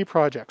assigned to any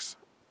projects.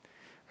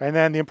 And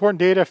then the important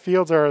data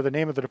fields are the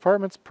name of the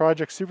departments,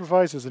 project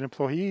supervisors and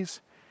employees.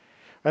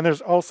 And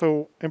there's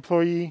also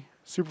employee,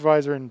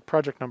 supervisor, and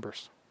project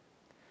numbers.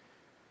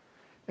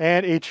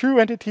 And a true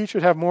entity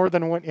should have more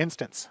than one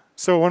instance.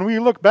 So when we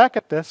look back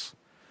at this,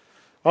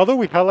 although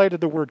we highlighted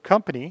the word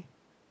company,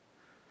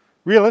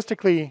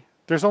 realistically,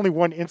 there's only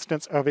one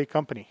instance of a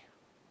company.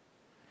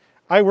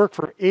 I work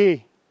for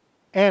an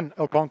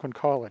Algonquin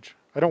college.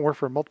 I don't work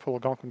for multiple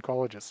Algonquin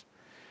colleges.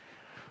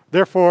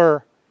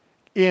 Therefore,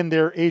 in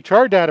their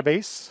HR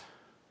database,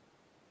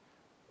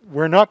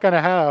 we're not going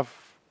to have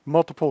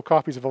multiple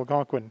copies of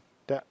Algonquin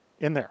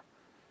in there.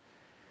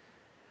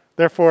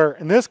 Therefore,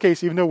 in this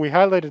case, even though we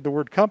highlighted the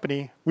word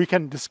company, we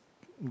can just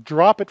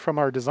drop it from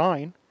our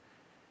design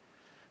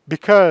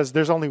because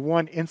there's only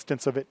one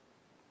instance of it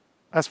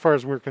as far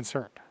as we're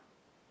concerned.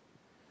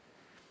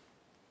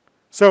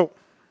 So,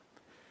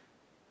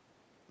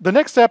 the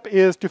next step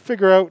is to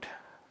figure out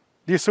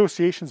the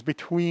associations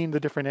between the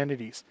different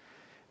entities.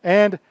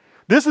 And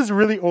this is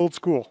really old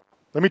school,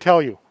 let me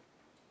tell you.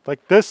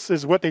 Like, this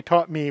is what they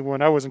taught me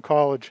when I was in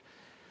college,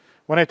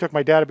 when I took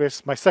my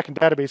second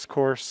database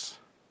course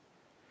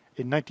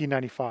in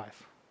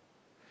 1995.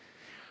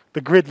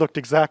 The grid looked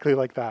exactly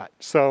like that.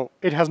 So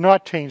it has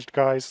not changed,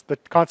 guys. The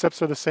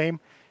concepts are the same.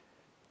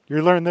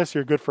 You learn this,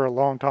 you're good for a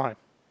long time.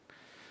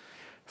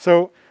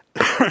 So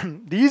the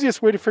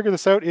easiest way to figure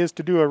this out is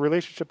to do a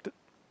relationship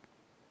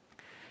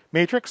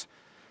matrix.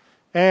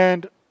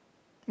 And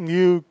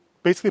you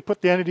basically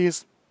put the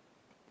entities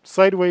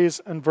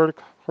sideways and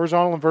vertical,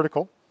 horizontal and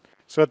vertical,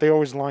 so that they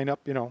always line up,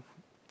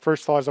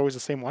 first law is always the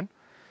same one.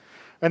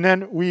 And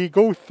then we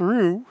go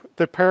through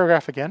the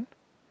paragraph again,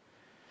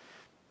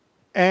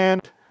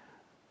 and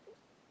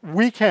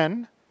we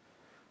can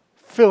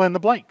fill in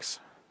the blanks.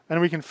 And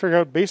we can figure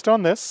out, based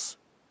on this,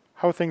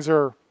 how things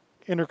are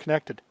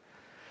interconnected.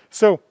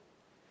 So,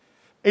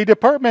 a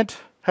department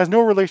has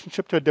no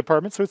relationship to a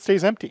department, so it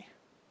stays empty.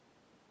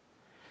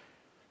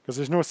 Because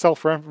there's no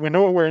self-referencing.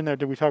 Nowhere in there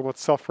did we talk about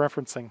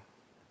self-referencing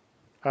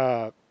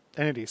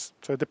entities.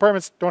 So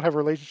departments don't have a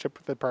relationship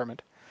with the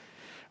department.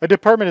 A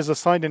department is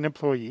assigned an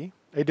employee.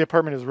 A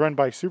department is run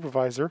by a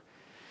supervisor.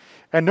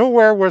 And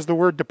nowhere was the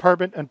word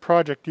department and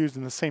project used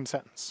in the same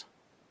sentence.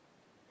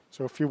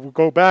 So if you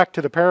go back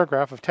to the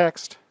paragraph of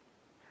text,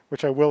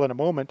 which I will in a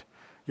moment,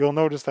 you'll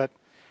notice that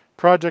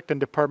project and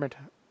department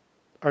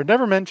are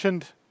never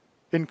mentioned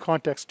in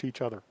context to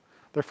each other.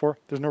 Therefore,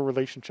 there's no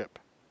relationship.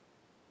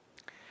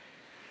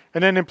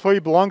 And then an employee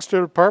belongs to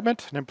a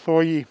department. An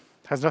employee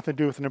has nothing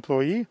to do with an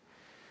employee.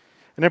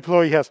 An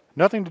employee has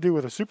nothing to do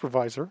with a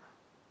supervisor,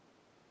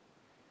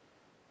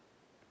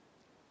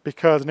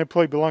 because an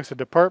employee belongs to a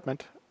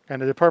department, and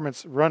the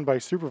department's run by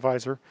a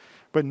supervisor,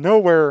 but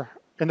nowhere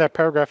in that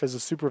paragraph is a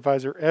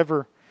supervisor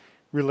ever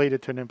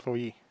related to an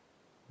employee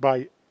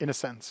in a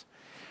sentence.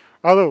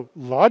 Although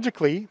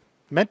logically,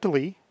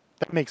 mentally,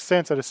 that makes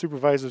sense that a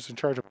supervisor is in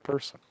charge of a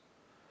person.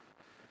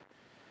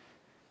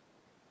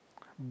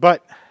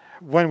 But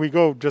when we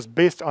go just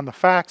based on the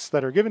facts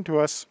that are given to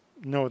us,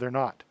 no, they're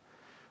not.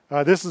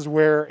 This is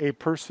where a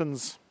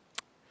person's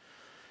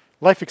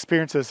life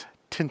experiences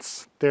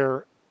tints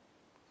their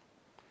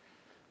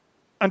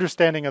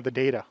understanding of the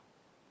data.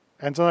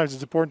 And sometimes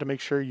it's important to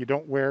make sure you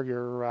don't wear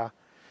your,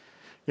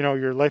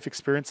 your life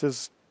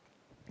experience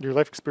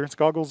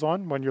goggles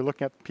on when you're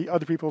looking at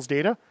other people's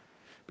data,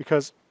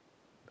 because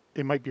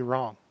it might be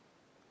wrong.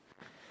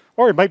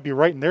 Or it might be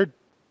right and their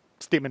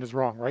statement is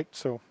wrong, right?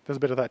 So there's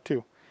a bit of that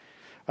too.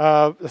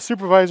 A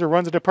supervisor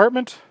runs a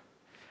department,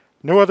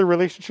 no other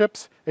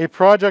relationships. A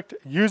project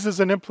uses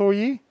an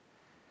employee,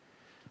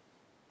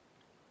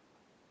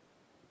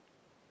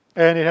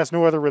 and it has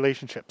no other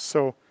relationships.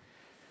 So,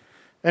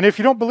 and if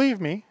you don't believe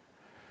me,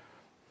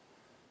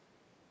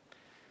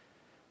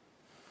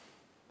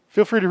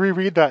 feel free to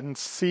reread that and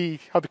see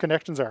how the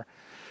connections are.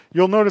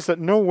 You'll notice that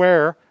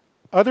nowhere,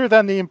 other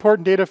than the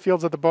important data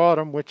fields at the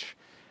bottom, which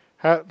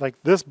have, like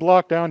this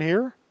block down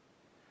here,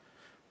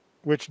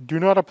 which do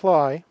not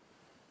apply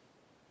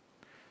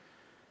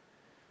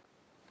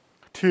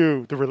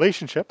to the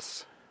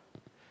relationships,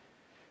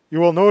 you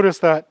will notice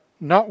that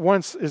not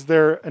once is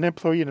there an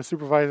employee and a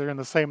supervisor in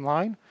the same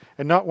line,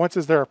 and not once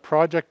is there a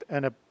project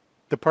and a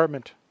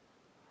department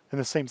in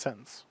the same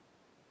sentence.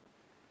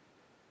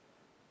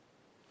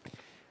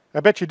 I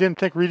bet you didn't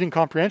think reading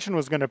comprehension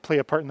was going to play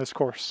a part in this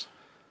course.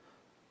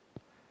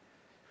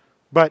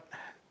 But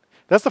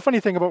that's the funny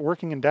thing about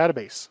working in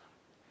database.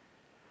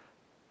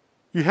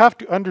 You have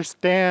to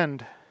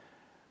understand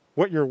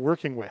what you're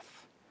working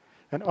with.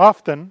 And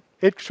often,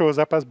 it shows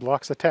up as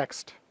blocks of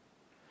text.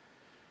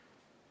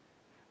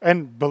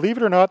 And believe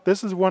it or not,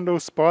 this is one of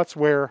those spots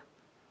where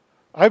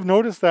I've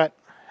noticed that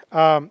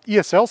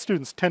ESL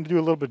students tend to do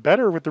a little bit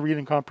better with the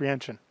reading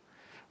comprehension.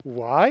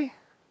 Why?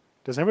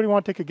 Does anybody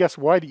want to take a guess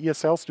why the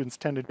ESL students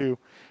tend to do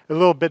a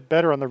little bit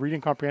better on the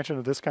reading comprehension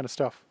of this kind of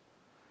stuff?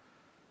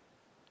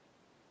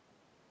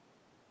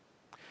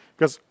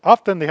 Because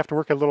often they have to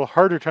work a little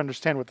harder to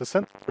understand what the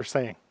sentences are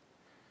saying.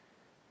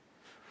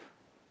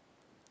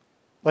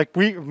 Like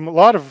a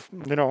lot of,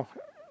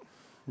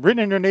 written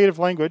in your native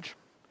language,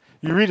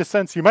 you read a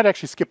sentence, you might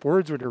actually skip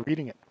words when you're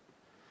reading it.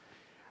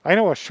 I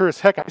know sure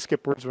as heck I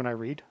skip words when I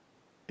read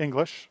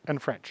English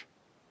and French.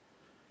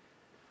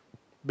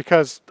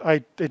 Because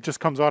it just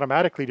comes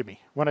automatically to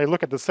me. When I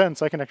look at the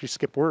sentence, I can actually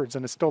skip words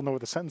and I still know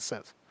what the sentence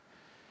says.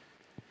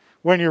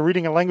 When you're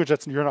reading a language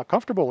that you're not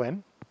comfortable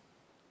in,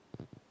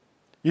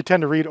 you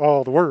tend to read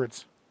all the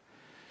words.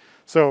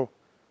 So,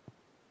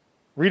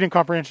 reading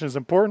comprehension is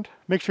important.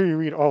 Make sure you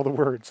read all the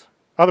words.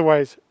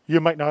 Otherwise, you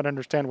might not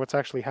understand what's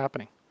actually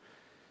happening.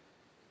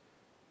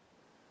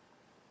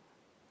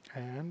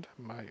 And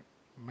my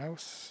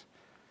mouse.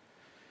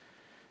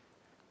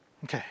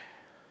 Okay.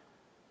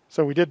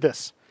 So we did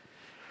this.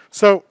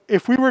 So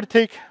if we were to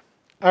take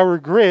our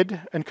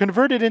grid and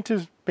convert it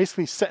into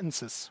basically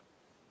sentences,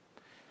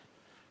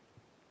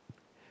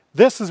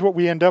 this is what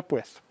we end up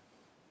with.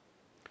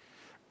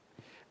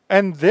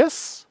 And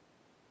this,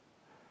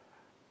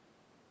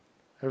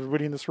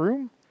 everybody in this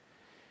room,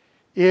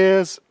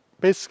 is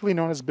basically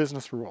known as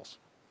business rules.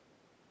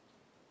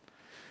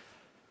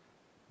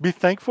 Be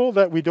thankful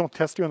that we don't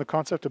test you on the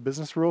concept of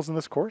business rules in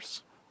this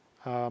course.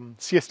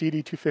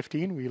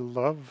 CST8250, we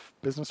love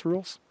business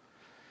rules.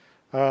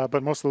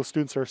 But most of those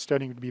students are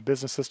studying to be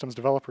business systems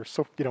developers.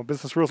 So,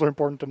 business rules are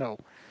important to know.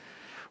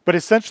 But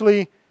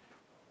essentially,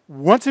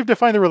 once you've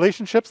defined the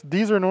relationships,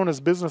 these are known as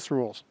business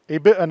rules. A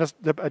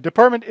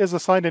department is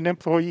assigned an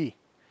employee.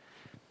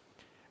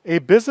 A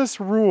business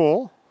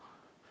rule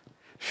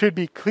should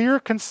be clear,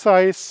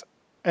 concise,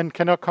 and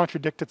cannot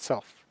contradict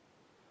itself.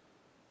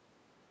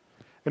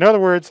 In other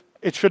words,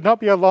 it should not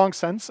be a long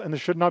sentence, and there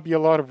should not be a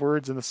lot of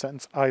words in the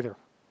sentence either.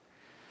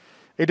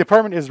 A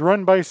department is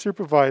run by a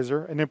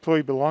supervisor. An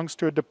employee belongs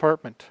to a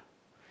department.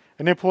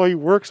 An employee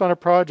works on a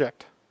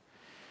project.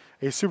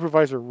 A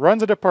supervisor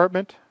runs a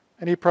department,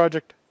 and a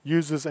project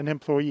uses an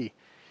employee.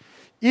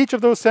 Each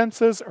of those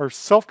sentences are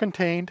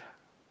self-contained.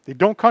 They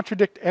don't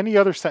contradict any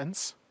other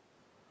sentence.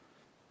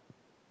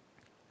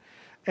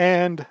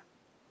 And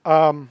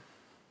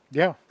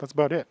yeah, that's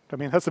about it. I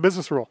mean, that's the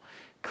business rule.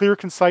 Clear,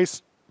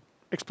 concise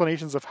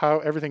explanations of how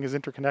everything is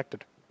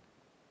interconnected.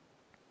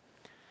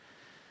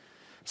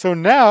 So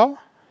now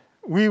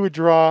we would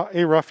draw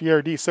a rough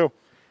ERD. So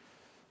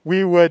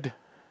we would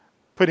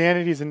put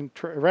entities in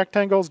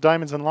rectangles,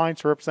 diamonds, and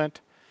lines to represent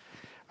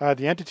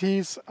the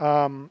entities.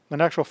 In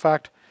actual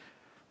fact,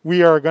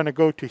 we are going to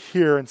go to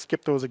here and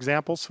skip those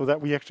examples so that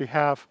we actually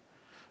have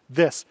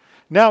this.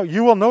 Now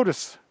you will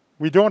notice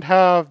we don't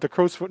have the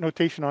crow's foot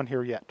notation on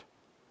here yet,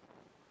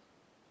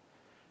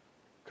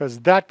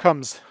 because that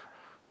comes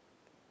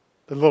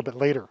a little bit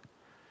later.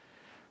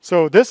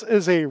 So this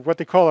is what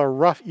they call a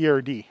rough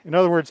ERD. In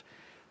other words,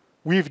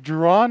 we've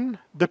drawn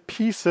the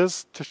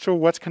pieces to show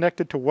what's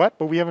connected to what,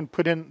 but we haven't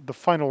put in the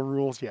final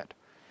rules yet.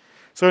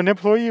 So an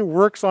employee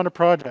works on a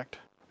project.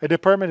 A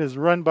department is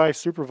run by a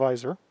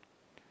supervisor.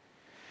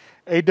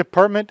 A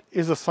department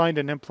is assigned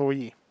an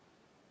employee.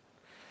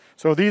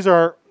 So these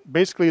are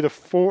basically the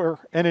 4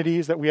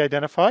 entities that we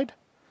identified.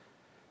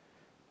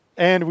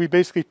 And we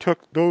basically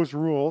took those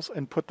rules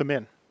and put them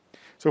in.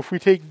 So if we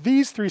take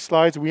these 3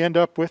 slides, we end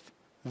up with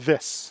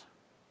this.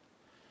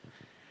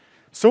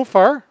 So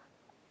far,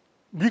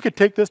 you could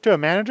take this to a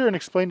manager and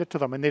explain it to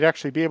them, and they'd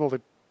actually be able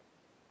to,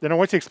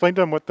 once you explain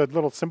to them what the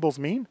little symbols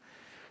mean,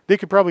 they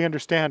could probably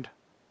understand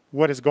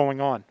what is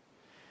going on.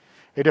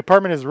 A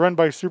department is run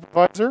by a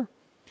supervisor.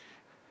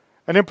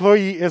 An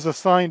employee is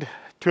assigned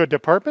to a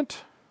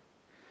department.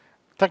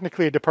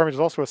 Technically, a department is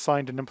also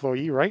assigned an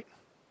employee, right?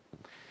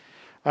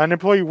 An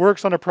employee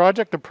works on a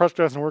project. The project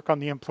doesn't work on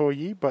the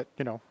employee, but,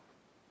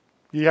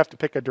 you have to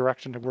pick a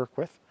direction to work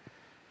with.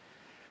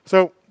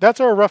 So that's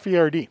our rough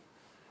ERD.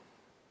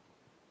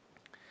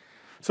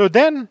 So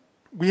then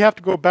we have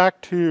to go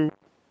back to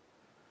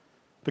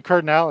the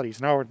cardinalities,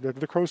 now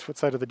the crow's foot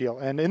side of the deal.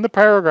 And in the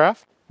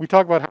paragraph, we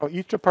talk about how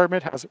each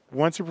department has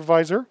 1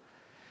 supervisor.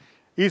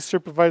 Each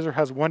supervisor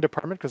has 1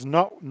 department, because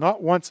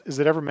not once is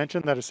it ever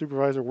mentioned that a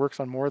supervisor works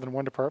on more than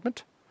 1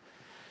 department.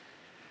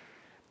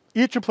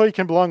 Each employee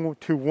can belong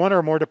to 1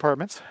 or more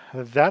departments.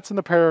 That's in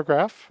the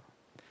paragraph.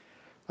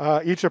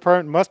 Each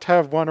department must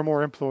have 1 or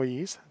more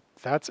employees.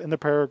 That's in the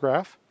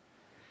paragraph.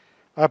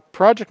 A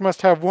project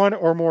must have 1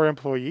 or more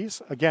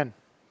employees. Again,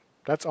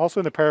 that's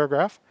also in the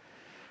paragraph.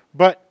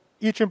 But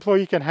each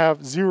employee can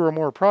have 0 or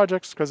more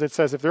projects, because it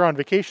says if they're on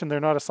vacation, they're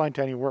not assigned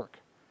to any work.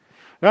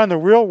 Now in the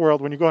real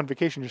world, when you go on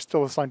vacation, you're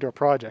still assigned to a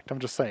project. I'm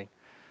just saying.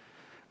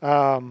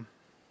 But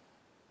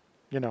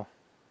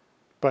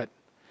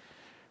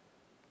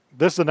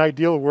this is an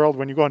ideal world.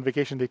 When you go on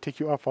vacation, they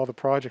take you off all the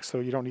projects, so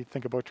you don't need to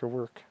think about your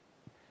work.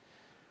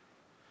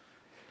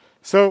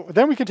 So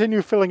then we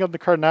continue filling out the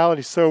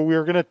cardinality. So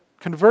we're going to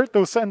convert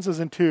those sentences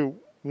into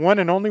one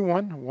and only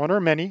one or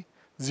many,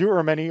 zero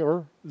or many,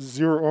 or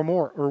zero or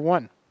more, or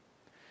one.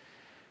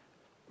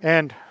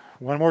 And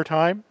one more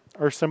time,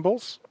 our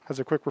symbols as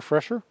a quick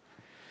refresher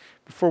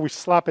before we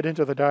slap it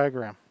into the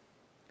diagram.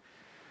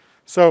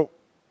 So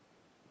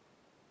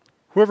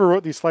whoever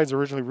wrote these slides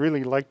originally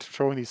really liked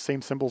showing these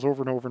same symbols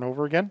over and over and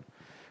over again.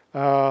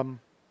 I'd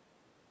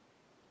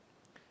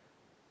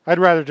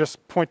rather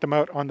just point them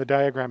out on the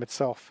diagram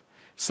itself.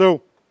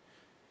 So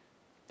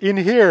in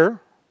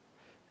here,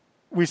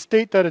 we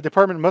state that a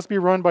department must be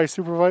run by a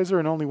supervisor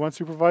and only one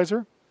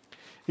supervisor.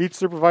 Each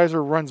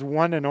supervisor runs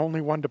one and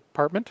only one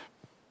department,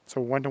 so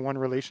one-to-one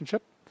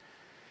relationship.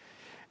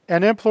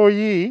 An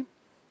employee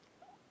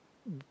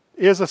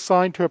is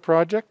assigned to a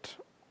project,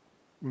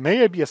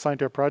 may be assigned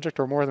to a project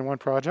or more than one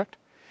project.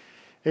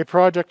 A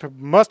project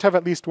must have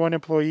at least one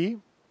employee,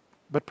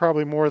 but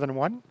probably more than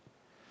one.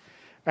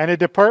 And a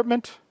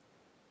department,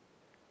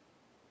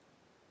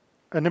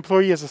 an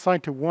employee is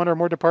assigned to one or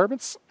more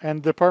departments,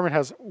 and the department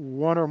has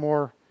one or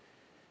more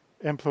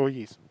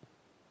employees.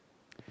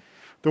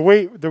 The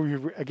way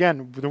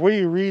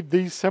you read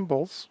these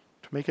symbols,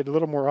 to make it a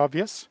little more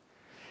obvious,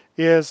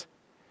 is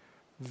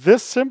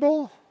this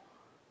symbol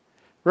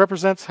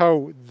represents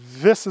how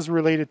this is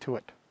related to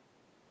it.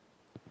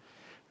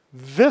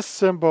 This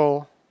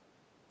symbol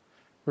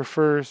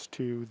refers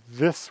to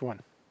this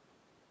one.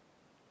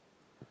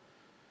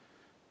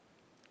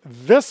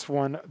 This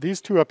one,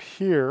 these two up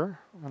here,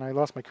 and I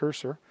lost my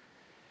cursor,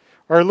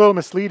 are a little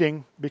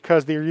misleading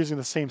because they are using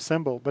the same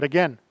symbol. But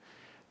again,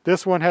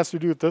 this one has to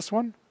do with this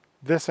one.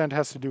 This end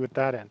has to do with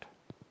that end.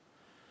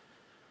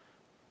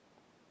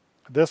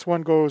 This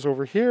one goes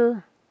over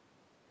here.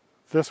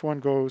 This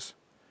one goes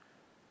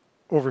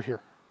over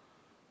here.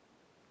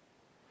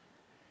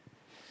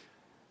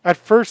 At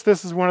first,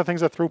 this is one of the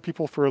things that throw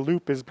people for a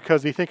loop, is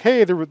because they think,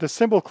 hey, the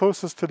symbol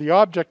closest to the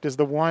object is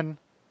the one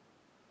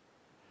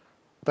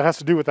that has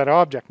to do with that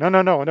object.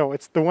 No.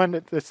 It's the one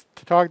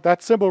that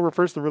symbol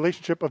refers to the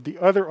relationship of the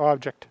other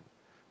object,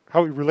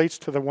 how it relates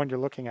to the one you're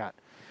looking at.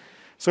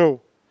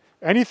 So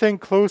anything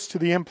close to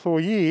the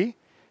employee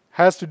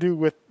has to do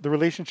with the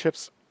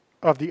relationships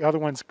of the other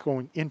ones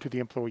going into the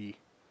employee.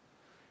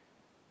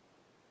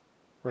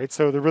 Right?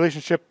 So the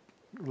relationship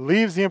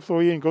leaves the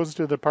employee and goes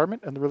into the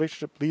department, and the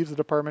relationship leaves the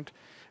department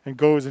and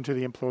goes into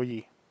the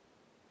employee.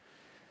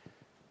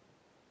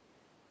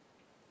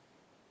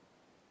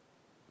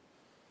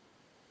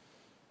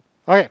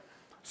 Okay,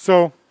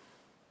 so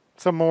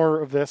some more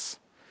of this.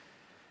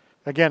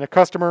 Again, a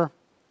customer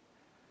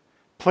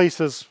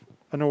places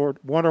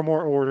one or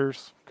more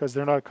orders because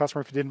they're not a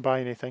customer if you didn't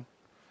buy anything.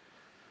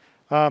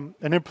 An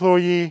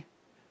employee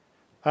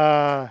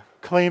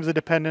claims a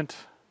dependent.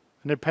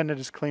 An dependent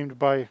is claimed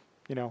by,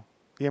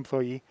 the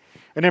employee.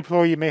 An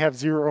employee may have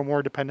zero or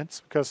more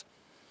dependents because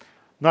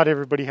not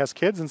everybody has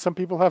kids, and some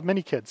people have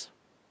many kids.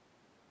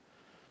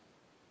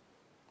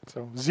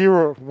 So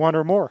 0, 1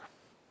 or more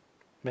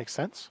makes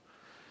sense.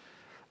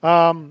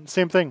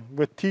 Same thing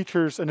with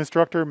teachers. An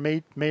instructor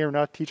may or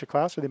not teach a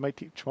class, or they might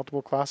teach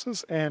multiple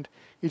classes, and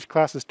each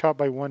class is taught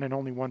by one and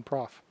only one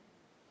prof.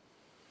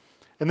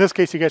 In this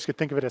case, you guys could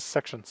think of it as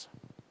sections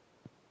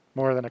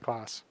more than a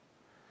class.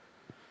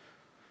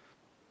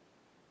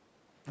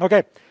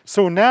 Okay,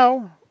 so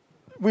now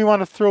we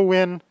want to throw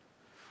in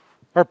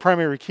our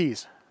primary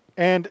keys.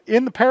 And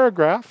in the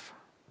paragraph,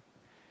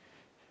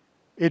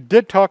 it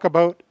did talk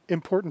about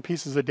important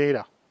pieces of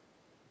data.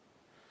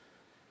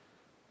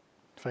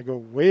 If I go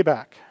way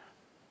back,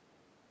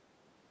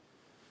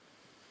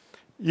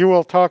 you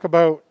will talk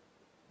about,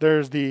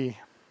 there's the,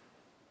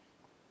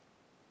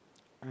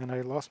 and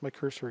I lost my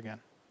cursor again.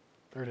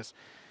 There it is.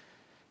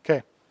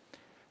 Okay,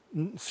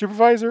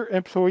 supervisor,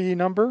 employee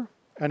number,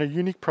 and a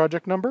unique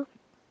project number.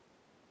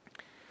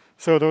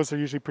 So those are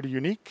usually pretty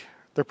unique.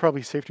 They're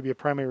probably safe to be a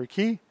primary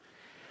key.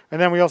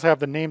 And then we also have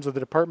the names of the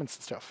departments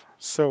and stuff.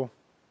 So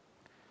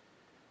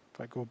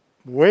if I go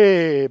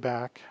way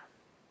back,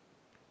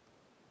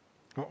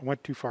 oh, I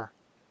went too far.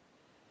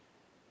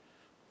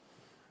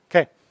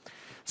 Okay,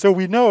 so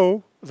we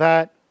know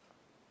that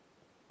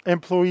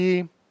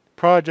employee,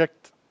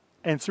 project,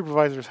 and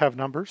supervisors have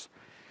numbers.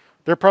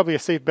 They're probably a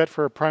safe bet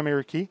for a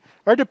primary key.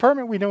 Our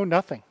department, we know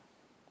nothing.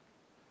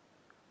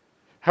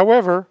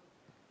 However,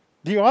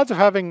 the odds of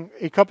having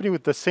a company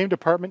with the same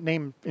department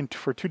name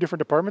for two different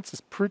departments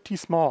is pretty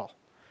small.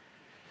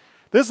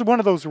 This is one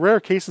of those rare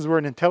cases where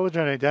an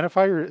intelligent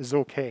identifier is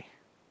okay.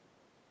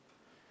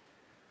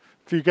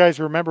 If you guys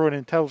remember what an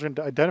intelligent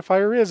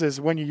identifier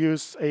is when you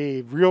use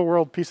a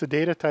real-world piece of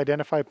data to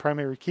identify a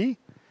primary key.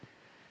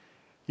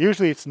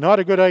 Usually it's not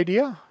a good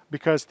idea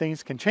because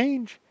things can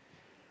change.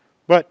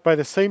 But by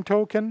the same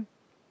token,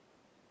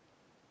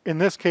 in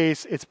this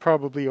case, it's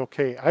probably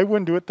okay. I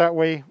wouldn't do it that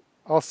way,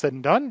 all said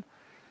and done.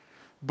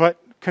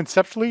 But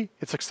conceptually,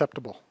 it's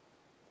acceptable.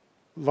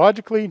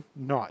 Logically,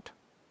 not.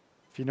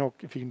 If you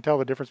can tell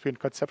the difference between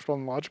conceptual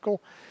and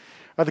logical.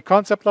 At the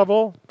concept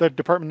level, the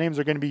department names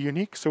are going to be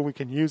unique, so we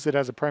can use it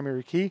as a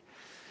primary key.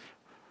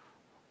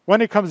 When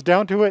it comes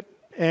down to it,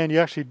 and you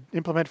actually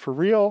implement for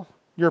real,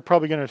 you're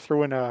probably going to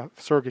throw in a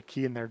surrogate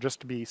key in there just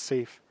to be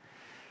safe.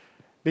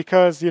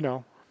 Because, you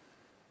know,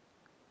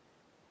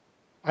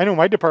 I know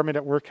my department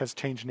at work has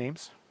changed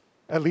names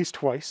at least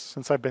twice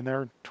since I've been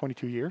there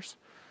 22 years.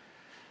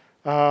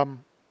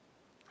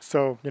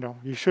 So, you know,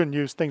 you shouldn't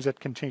use things that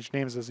can change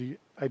names as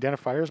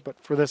identifiers, but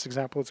for this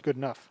example, it's good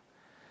enough.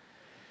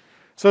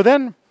 So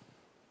then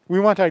we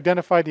want to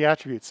identify the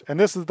attributes, and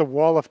this is the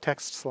wall of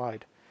text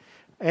slide.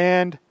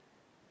 And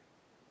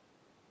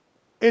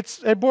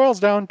it boils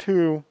down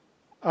to,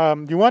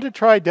 you want to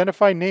try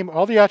identify, name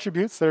all the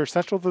attributes that are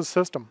essential to the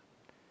system.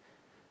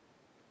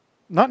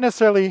 Not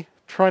necessarily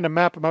trying to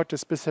map them out to a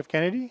specific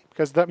entity,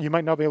 because you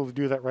might not be able to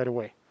do that right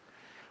away.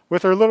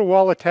 With our little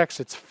wall of text,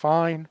 it's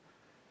fine,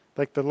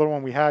 like the little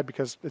one we had,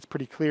 because it's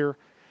pretty clear.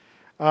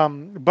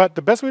 But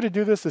the best way to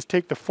do this is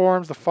take the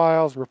forms, the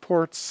files,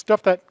 reports,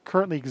 stuff that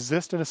currently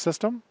exists in a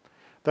system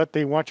that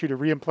they want you to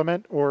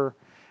re-implement or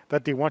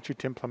that they want you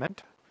to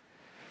implement.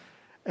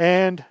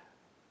 And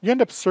you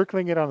end up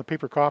circling it on the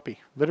paper copy.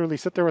 Literally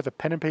sit there with a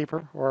pen and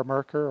paper or a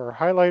marker or a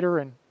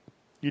highlighter and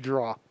you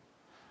draw.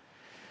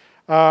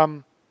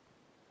 You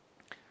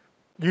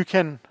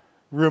can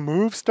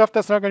remove stuff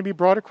that's not going to be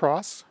brought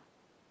across,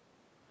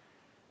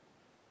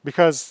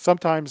 because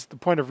sometimes the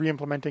point of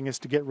re-implementing is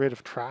to get rid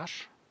of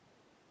trash.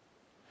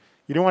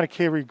 You don't want to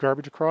carry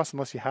garbage across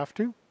unless you have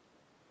to,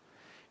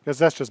 because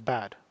that's just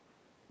bad.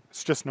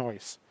 It's just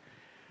noise.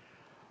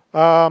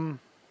 And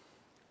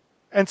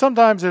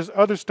sometimes there's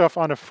other stuff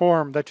on a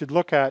form that you'd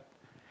look at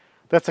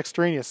that's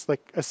extraneous,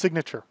 like a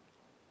signature.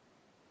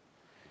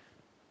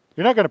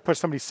 You're not going to put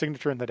somebody's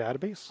signature in the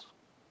database.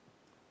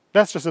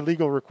 That's just a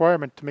legal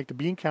requirement to make the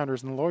bean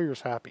counters and the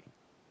lawyers happy.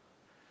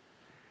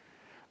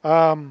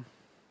 And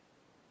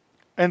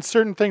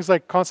certain things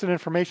like constant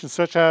information,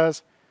 such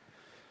as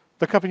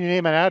the company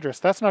name and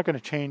address, that's not going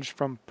to change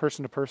from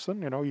person to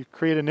person. You know, you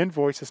create an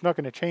invoice, it's not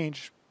going to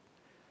change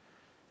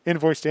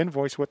invoice to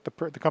invoice what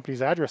the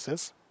company's address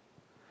is.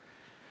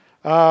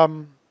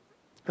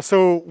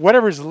 So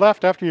whatever's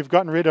left after you've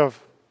gotten rid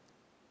of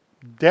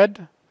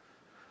dead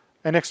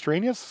and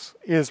extraneous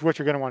is what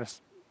you're going to want to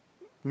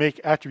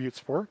make attributes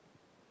for.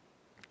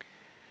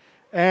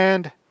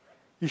 And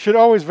you should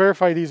always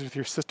verify these with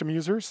your system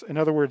users. In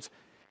other words,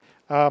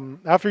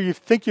 after you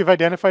think you've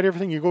identified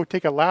everything, you go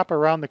take a lap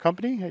around the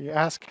company and you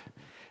ask,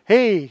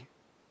 hey,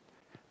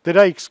 did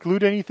I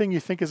exclude anything you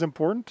think is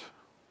important?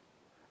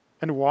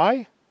 And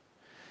why?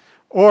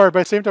 Or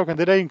by the same token,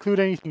 did I include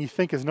anything you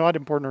think is not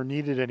important or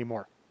needed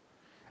anymore?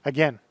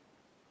 Again,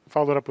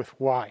 follow it up with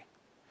why.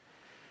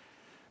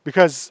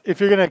 Because if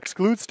you're going to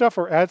exclude stuff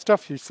or add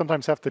stuff, you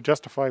sometimes have to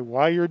justify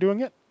why you're doing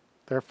it.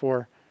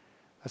 Therefore,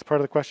 as part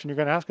of the question you're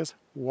going to ask is,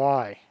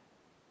 why?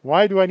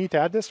 Why do I need to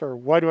add this, or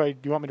why do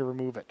you want me to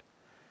remove it?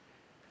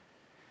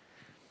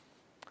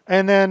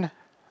 And then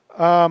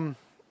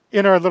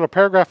in our little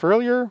paragraph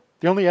earlier,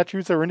 the only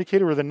attributes that were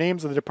indicated were the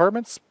names of the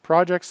departments,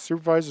 projects,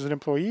 supervisors, and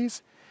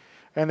employees.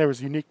 And there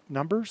was unique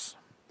numbers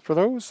for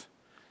those.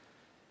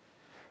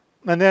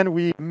 And then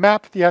we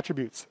map the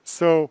attributes.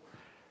 So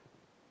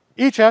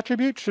each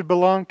attribute should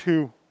belong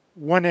to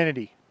one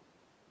entity.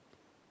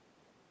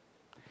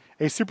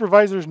 A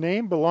supervisor's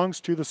name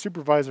belongs to the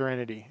supervisor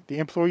entity. The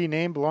employee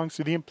name belongs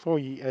to the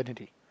employee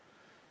entity.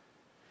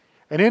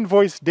 An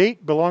invoice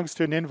date belongs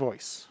to an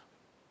invoice.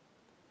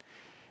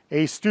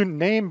 A student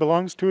name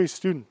belongs to a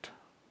student,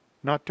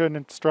 not to an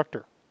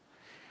instructor.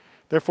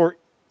 Therefore,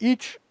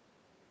 each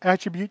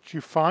attribute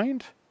you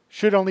find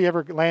should only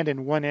ever land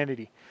in one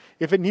entity.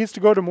 If it needs to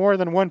go to more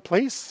than one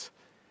place,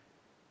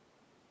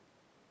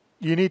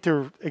 you need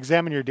to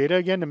examine your data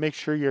again to make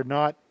sure you're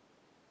not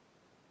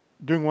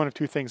doing one of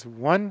two things.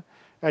 One,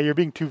 you're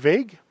being too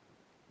vague,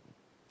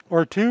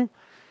 or two,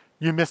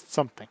 you missed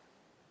something.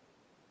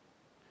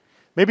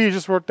 Maybe you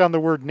just wrote down the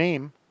word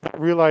name,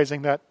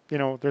 realizing that, you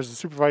know, there's a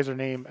supervisor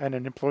name and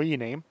an employee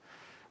name,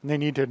 and they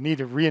need to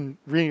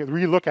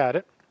re-look at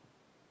it.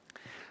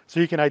 So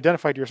you can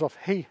identify to yourself,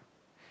 hey,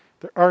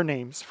 there are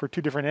names for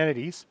two different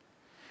entities.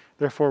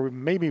 Therefore,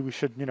 maybe we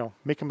should, you know,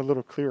 make them a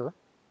little clearer.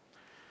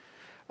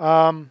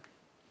 And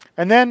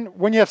then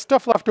when you have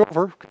stuff left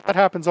over, that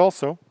happens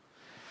also.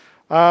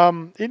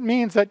 It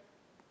means that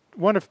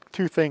one of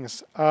two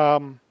things.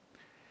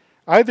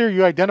 Either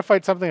you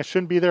identified something that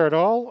shouldn't be there at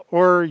all,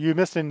 or you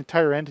missed an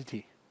entire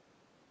entity,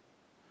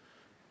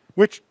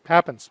 which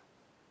happens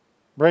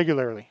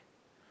regularly.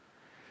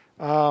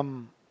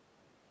 One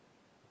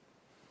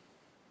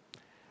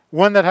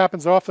that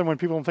happens often when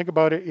people don't think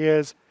about it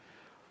is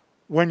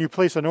when you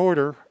place an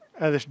order,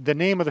 the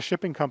name of the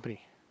shipping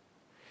company.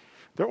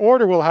 The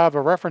order will have a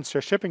reference to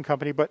a shipping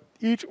company, but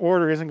each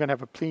order isn't going to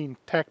have a plain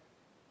text.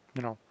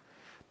 You know,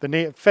 the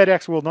name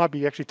FedEx will not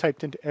be actually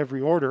typed into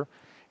every order.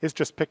 It's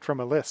just picked from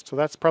a list. So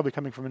that's probably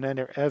coming from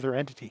another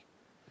entity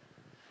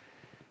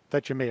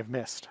that you may have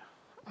missed.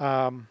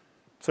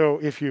 So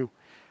if you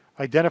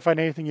identified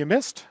anything you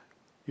missed,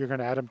 you're going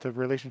to add them to the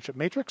relationship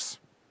matrix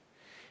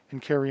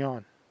and carry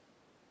on.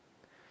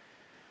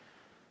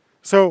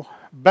 So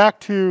back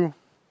to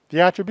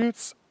the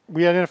attributes.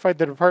 We identified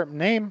the department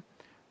name,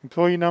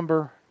 employee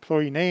number,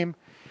 employee name.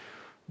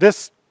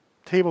 This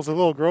table's a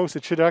little gross.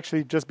 It should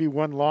actually just be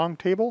one long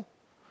table.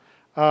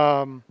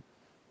 And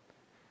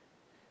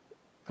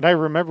I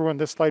remember when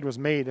this slide was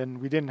made, and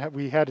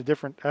we had a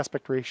different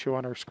aspect ratio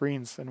on our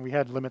screens, and we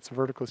had limits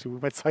vertically, so we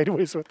went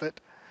sideways with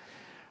it.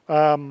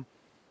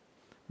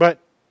 But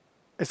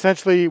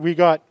essentially, we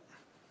got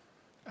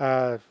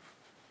 7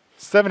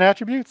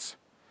 attributes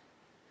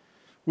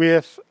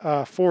with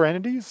 4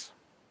 entities.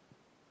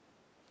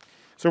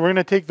 So we're going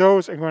to take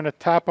those and we're going to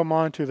tap them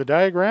onto the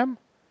diagram,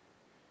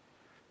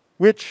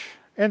 which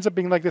ends up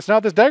being like this. Now,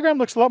 this diagram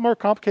looks a lot more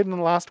complicated than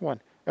the last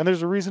one, and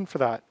there's a reason for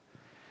that.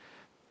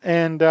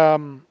 And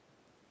I'm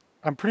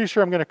pretty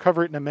sure I'm going to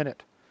cover it in a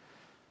minute.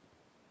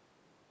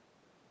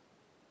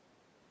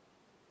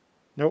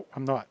 Nope,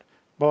 I'm not.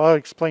 Well, I'll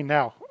explain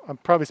now.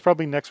 It's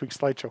probably next week's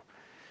slideshow.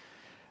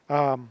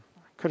 I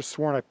could have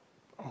sworn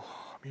I'm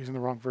using the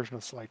wrong version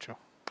of the slideshow.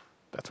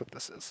 That's what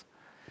this is.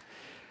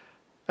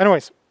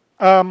 Anyways,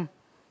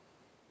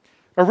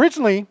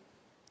 originally,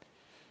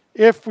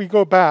 if we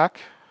go back,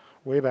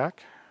 way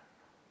back,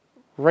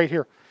 right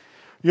here,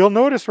 you'll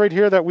notice right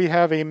here that we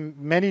have a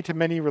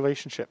many-to-many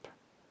relationship.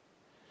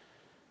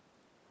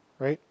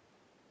 Right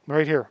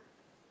here.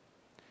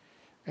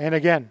 And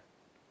again,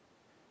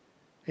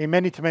 a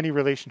many-to-many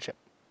relationship.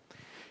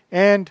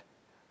 And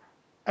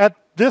at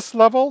this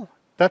level,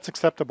 that's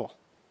acceptable.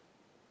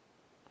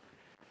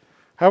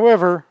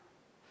 However,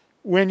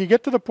 when you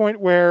get to the point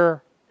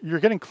where you're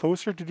getting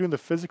closer to doing the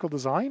physical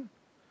design,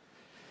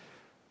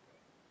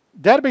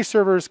 database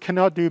servers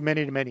cannot do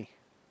many-to-many.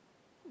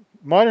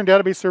 Modern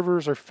database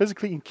servers are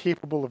physically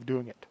incapable of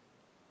doing it.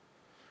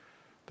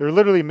 They're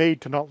literally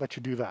made to not let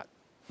you do that.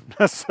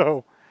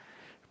 So,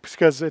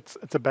 because it's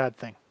a bad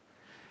thing.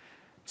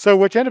 So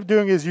what you end up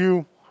doing is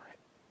you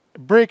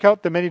break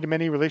out the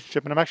many-to-many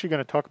relationship, and I'm actually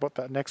going to talk about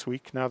that next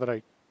week now that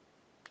I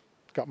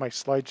got my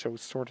slideshow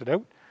sorted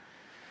out.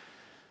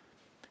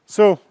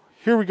 So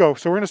here we go.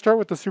 So we're going to start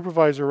with the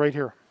supervisor right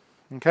here.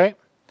 Okay?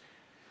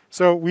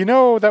 So we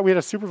know that we had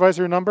a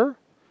supervisor number,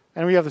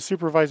 and we have the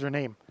supervisor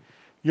name.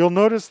 You'll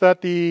notice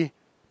that the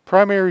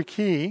primary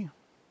key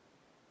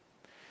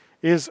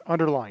is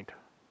underlined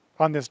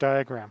on this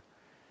diagram.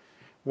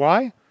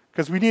 Why?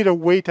 Because we need a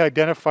way to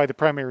identify the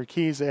primary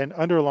keys, and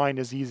underline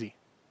is easy.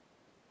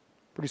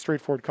 Pretty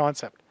straightforward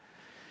concept.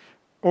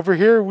 Over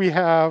here we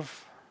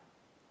have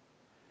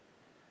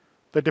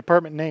the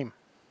department name.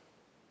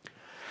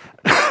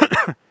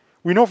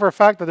 We know for a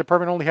fact that the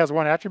department only has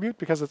one attribute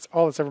because it's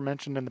all that's ever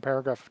mentioned in the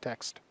paragraph of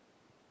text.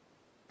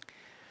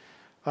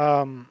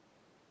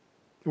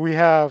 We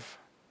have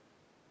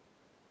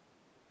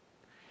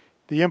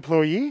the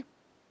employee.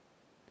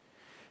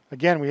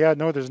 Again, we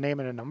know there's a name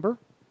and a number.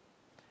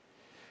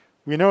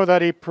 We know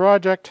that a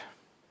project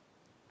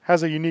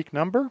has a unique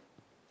number.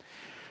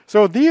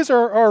 So these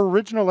are our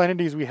original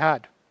entities we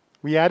had.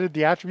 We added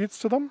the attributes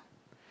to them,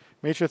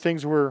 made sure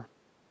things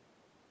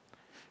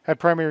had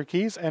primary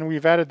keys, and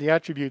we've added the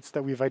attributes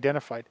that we've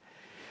identified.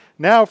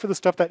 Now for the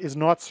stuff that is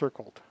not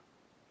circled.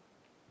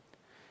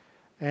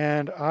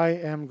 And I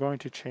am going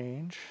to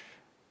change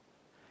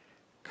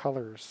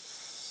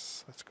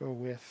colors. Let's go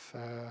with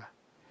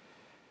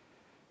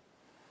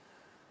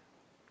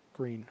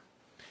green.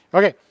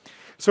 Okay,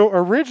 so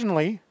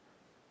originally,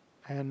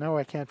 and now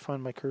I can't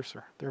find my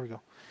cursor. There we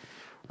go.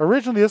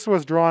 Originally this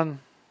was drawn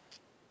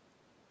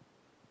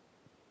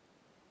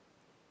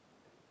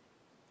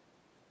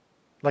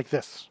like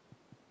this.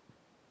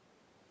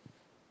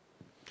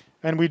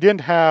 And we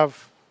didn't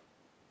have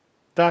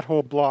that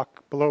whole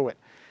block below it.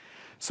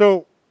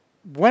 So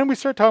when we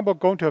start talking about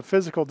going to a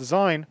physical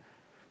design,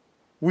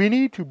 we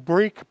need to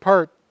break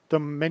apart the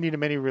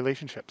many-to-many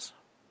relationships.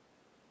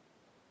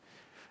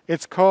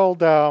 It's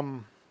called,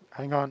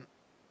 hang on,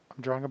 I'm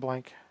drawing a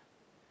blank.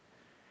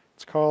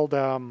 It's called,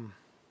 oh,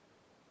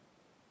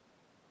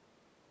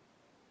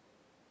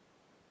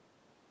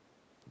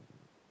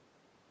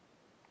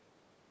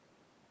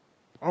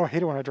 I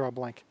hate it when I draw a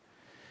blank.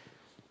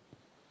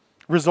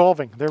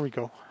 Resolving, there we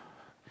go.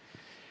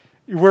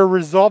 We're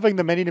resolving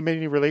the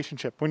many-to-many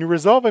relationship. When you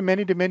resolve a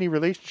many-to-many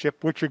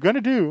relationship, what you're going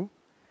to do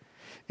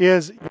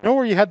is, you know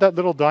where you had that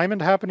little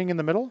diamond happening in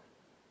the middle?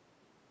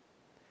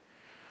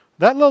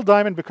 That little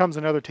diamond becomes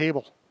another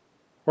table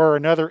or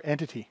another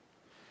entity.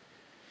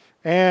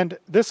 And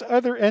this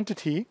other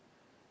entity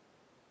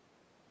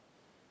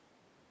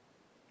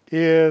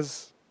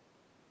is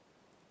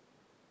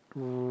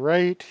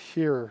right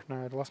here.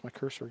 Now I lost my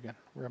cursor again.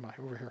 Where am I?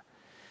 Over here.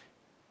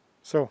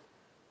 So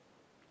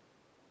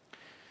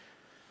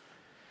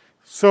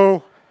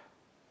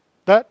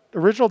that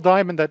original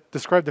diamond that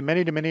described the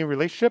many-to-many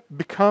relationship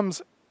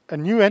becomes a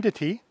new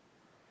entity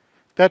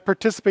that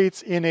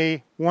participates in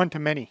a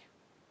one-to-many.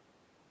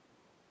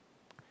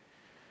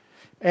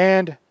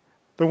 And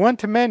the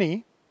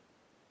one-to-many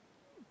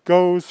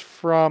goes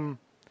from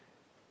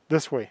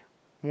this way.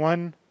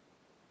 One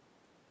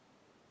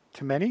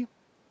to many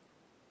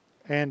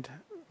and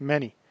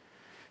many.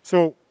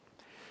 So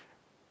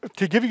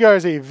to give you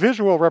guys a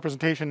visual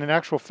representation in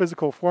actual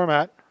physical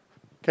format,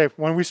 Okay,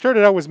 when we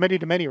started out it was many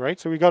to many, right?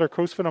 So we got our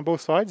crow's foot on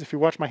both sides. If you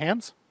watch my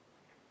hands,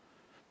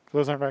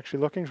 those aren't actually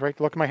looking, right?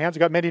 Look at my hands, you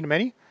got many to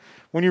many.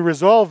 When you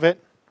resolve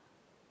it,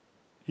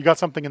 you got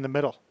something in the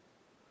middle.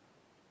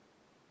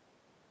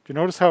 Do you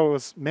notice how it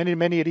was many to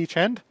many at each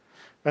end?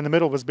 And the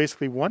middle was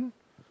basically one?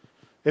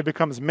 It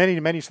becomes many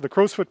to many, so the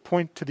crow's foot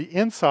point to the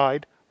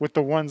inside with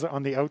the ones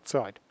on the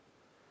outside.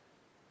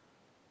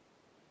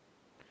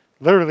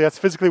 Literally, that's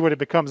physically what it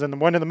becomes. And the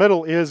one in the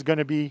middle is going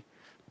to be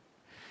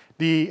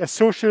the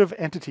associative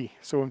entity.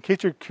 So in case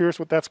you're curious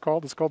what that's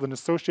called, it's called an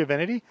associative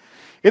entity.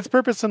 Its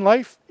purpose in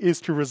life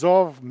is to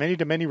resolve many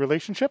to many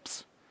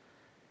relationships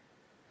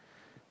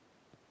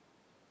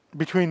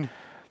between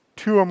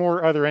two or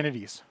more other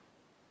entities.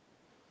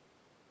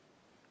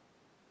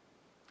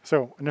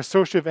 So an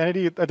associative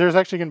entity, there's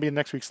actually going to be in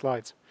next week's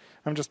slides.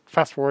 I'm just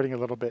fast forwarding a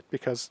little bit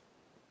because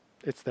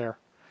it's there.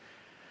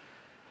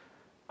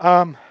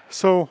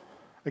 So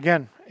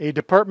again, a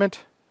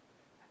department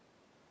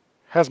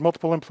has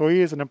multiple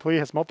employees, an employee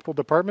has multiple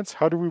departments.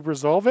 How do we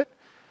resolve it?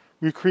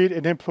 We create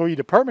an employee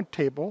department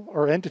table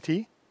or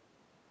entity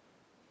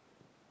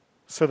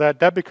so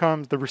that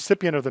becomes the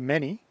recipient of the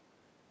many.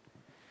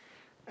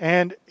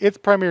 And its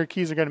primary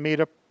keys are going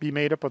to be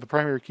made up of the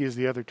primary keys of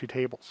the other two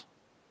tables.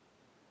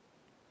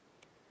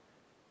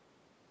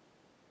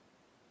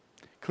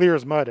 Clear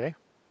as mud, eh?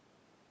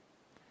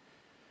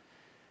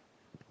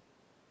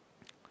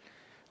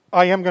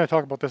 I am going to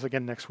talk about this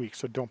again next week,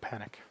 so don't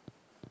panic.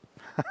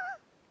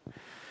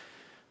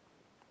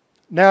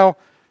 Now,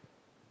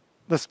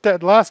 the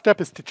last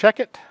step is to check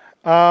it.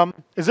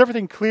 Is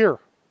everything clear?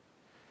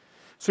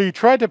 So you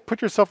try to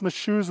put yourself in the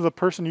shoes of the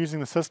person using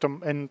the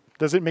system, and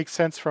does it make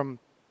sense from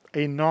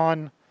a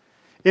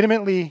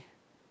non-intimately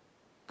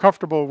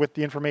comfortable with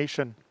the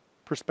information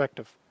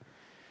perspective?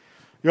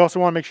 You also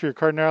want to make sure your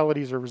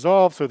cardinalities are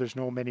resolved, so there's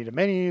no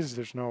many-to-manys,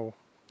 there's no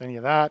any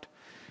of that.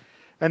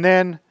 And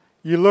then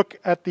you look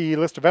at the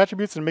list of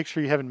attributes and make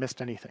sure you haven't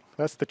missed anything.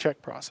 That's the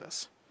check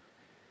process.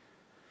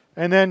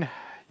 And then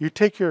you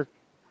take your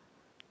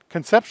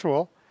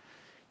conceptual,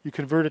 you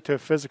convert it to a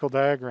physical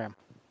diagram.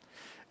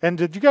 And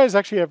did you guys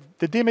actually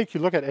did they make you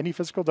look at any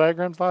physical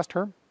diagrams last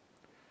term?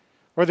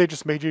 Or they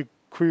just made you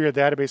query a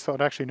database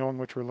without actually knowing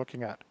what you were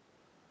looking at?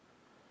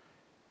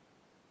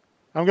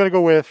 I'm going to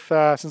go with,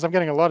 since I'm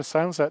getting a lot of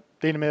silence, that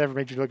they never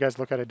made you guys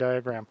look at a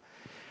diagram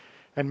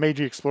and made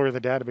you explore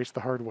the database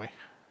the hard way,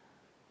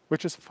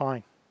 which is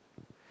fine.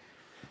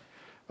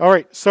 All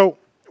right, so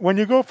when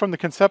you go from the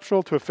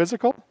conceptual to a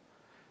physical,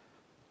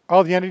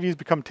 all the entities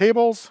become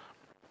tables,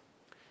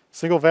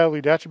 single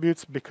valued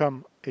attributes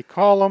become a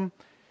column,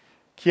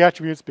 key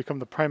attributes become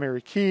the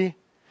primary key,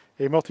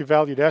 a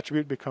multi-valued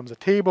attribute becomes a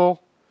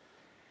table,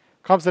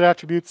 composite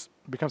attributes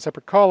become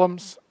separate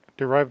columns,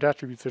 derived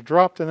attributes are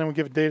dropped, and then we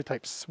give data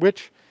types,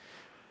 which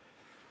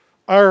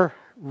our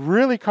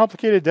really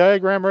complicated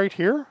diagram right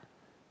here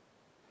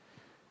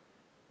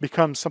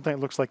becomes something that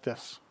looks like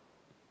this.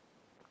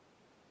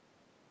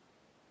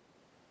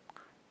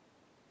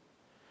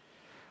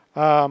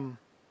 In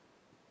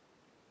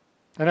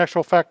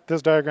actual fact,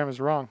 this diagram is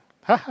wrong.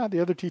 Haha, the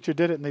other teacher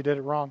did it and they did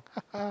it wrong.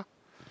 I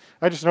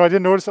just know I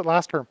didn't notice it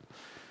last term.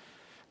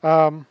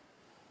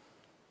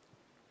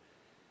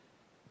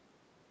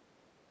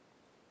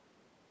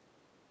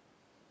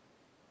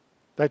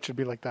 That should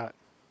be like that,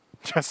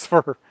 just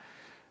so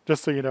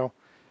you know.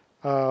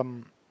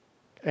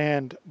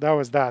 And that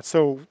was that.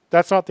 So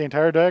that's not the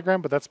entire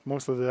diagram, but that's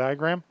most of the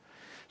diagram.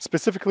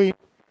 Specifically,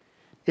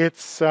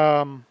 it's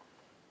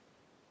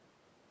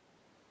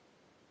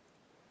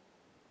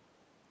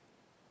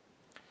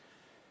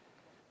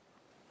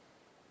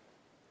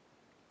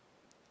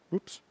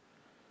oops.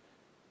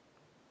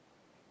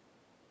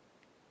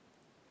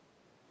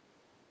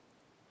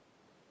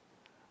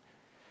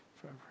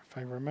 If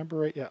I remember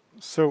right, yeah.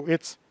 So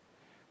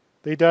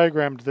they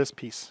diagrammed this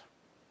piece.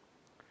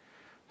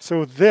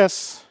 So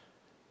this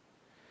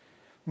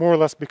more or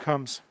less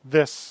becomes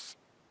this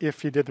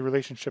if you did the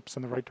relationships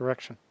in the right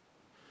direction.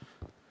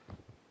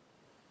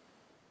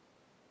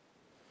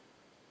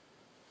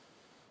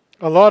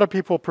 A lot of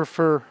people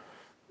prefer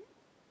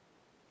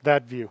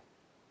that view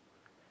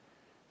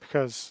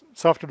because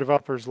software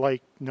developers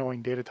like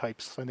knowing data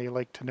types and they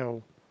like to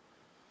know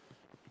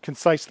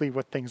concisely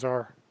what things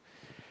are.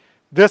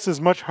 This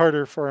is much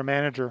harder for a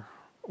manager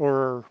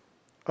or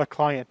a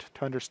client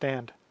to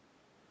understand.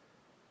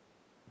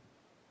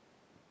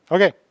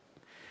 Okay,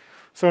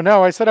 so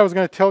now I said I was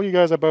going to tell you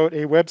guys about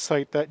a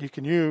website that you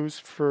can use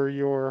for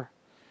your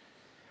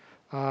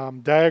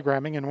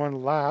diagramming in one of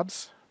the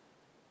labs.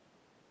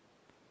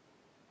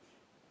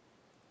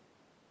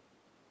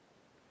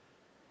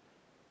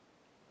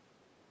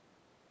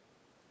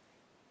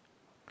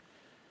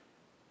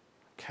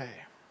 Okay,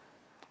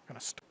 I'm going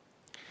to start.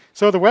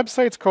 So the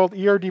website's called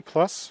ERD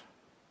Plus,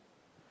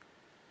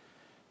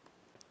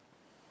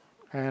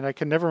 and I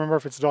can never remember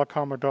if it's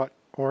 .com or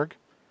 .org.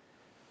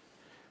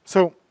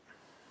 So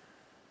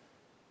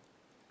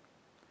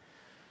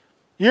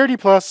ERD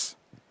Plus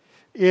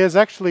is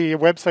actually a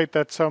website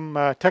that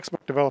some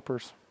textbook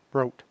developers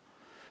wrote.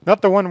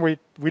 Not the one we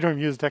don't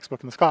use the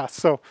textbook in this class.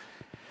 So,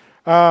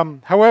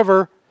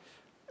 however,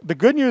 the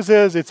good news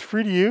is it's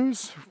free to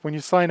use. When you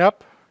sign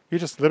up, you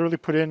just literally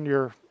put in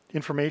your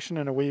information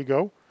and away you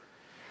go.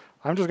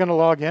 I'm just going to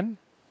log in.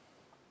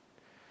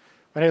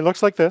 And it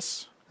looks like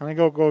this. I'm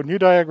going to go new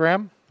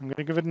diagram. I'm going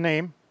to give it a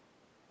name.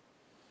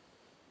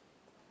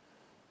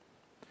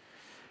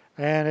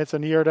 And it's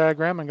an ER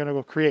diagram. I'm going to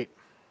go create.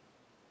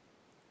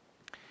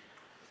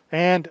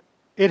 And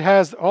it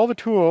has all the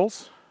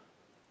tools.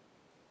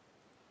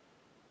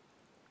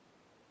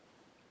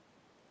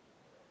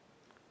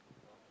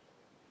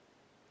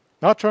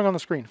 Not showing on the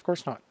screen, of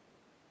course not.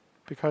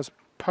 Because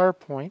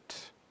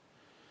PowerPoint,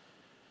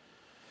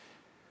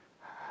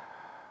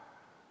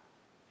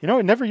 you know,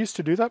 it never used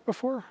to do that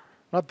before.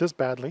 Not this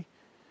badly.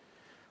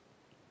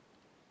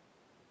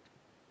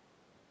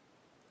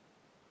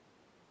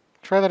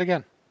 Try that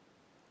again.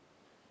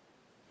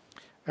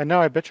 And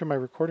now I bet you my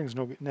recording's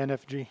no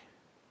NFG.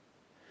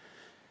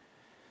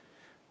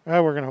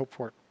 We're going to hope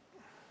for it.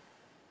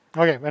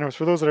 Okay, anyways,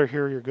 for those that are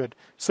here, you're good.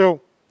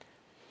 So,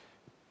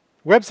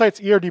 website's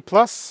ERD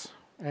Plus,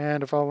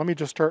 and let me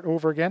just start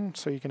over again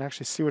so you can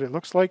actually see what it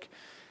looks like.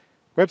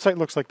 Website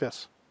looks like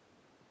this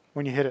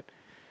when you hit it.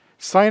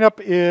 Sign up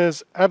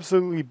is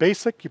absolutely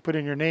basic. You put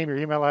in your name, your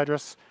email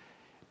address.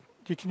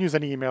 You can use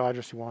any email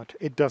address you want.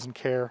 It doesn't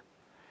care.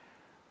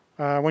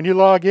 When you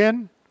log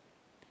in,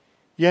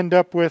 you end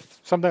up with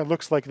something that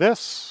looks like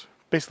this.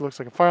 Basically looks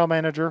like a file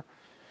manager.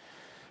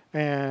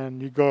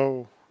 And you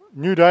go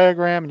new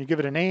diagram and you give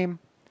it a name.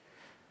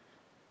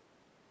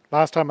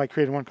 Last time I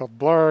created one called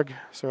Blarg,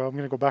 so I'm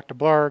going to go back to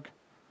Blarg.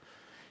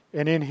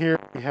 And in here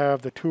we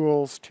have the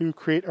tools to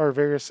create our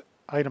various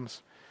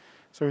items.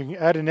 So we can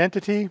add an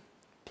entity,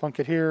 plunk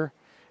it here,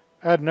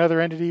 add another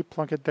entity,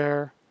 plunk it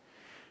there,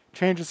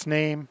 change its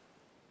name.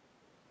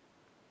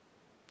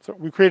 So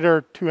we created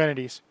our two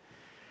entities.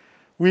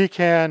 We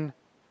can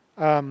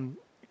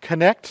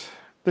connect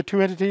the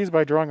two entities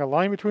by drawing a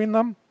line between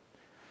them.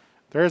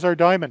 There's our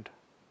diamond.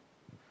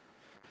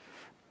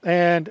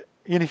 And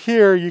in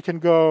here you can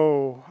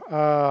go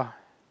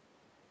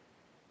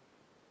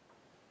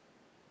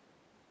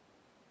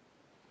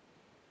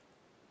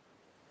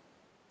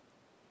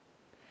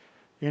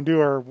you can do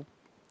our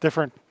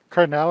different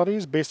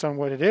cardinalities based on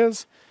what it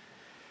is.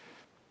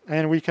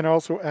 And we can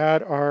also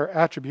add our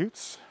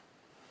attributes.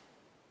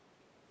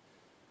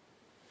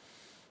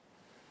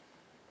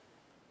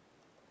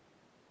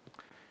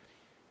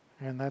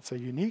 And that's a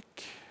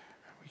unique.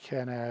 We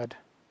can add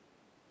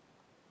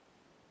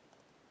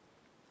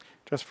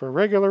just for a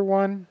regular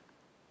one.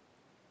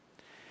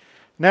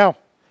 Now,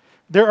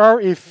 there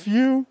are a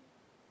few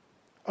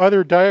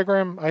other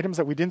diagram items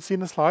that we didn't see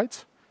in the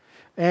slides.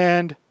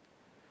 And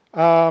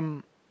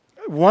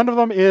one of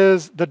them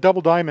is the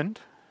double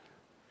diamond.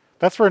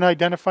 That's for an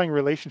identifying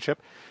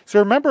relationship. So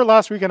remember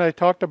last weekend I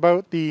talked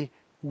about the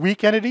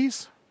weak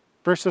entities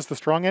versus the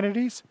strong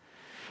entities?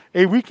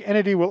 A weak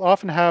entity will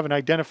often have an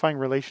identifying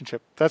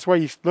relationship. That's why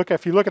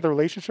if you look at the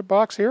relationship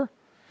box here,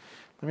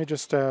 let me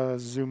just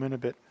zoom in a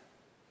bit.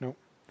 Nope.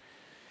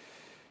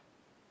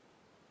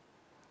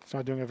 It's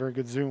not doing a very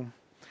good zoom.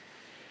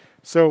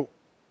 So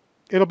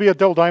it'll be a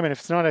double diamond. If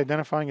it's not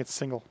identifying, it's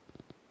single.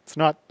 It's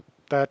not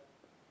that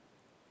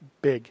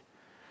big.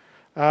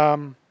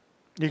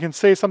 You can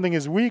say something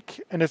is weak,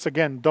 and it's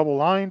again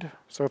double-lined.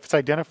 So if it's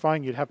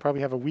identifying, you'd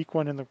probably have a weak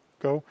one in the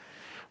go.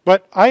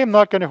 But I am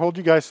not going to hold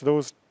you guys to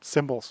those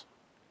symbols.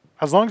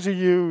 As long as you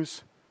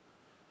use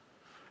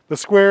the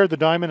square, the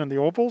diamond, and the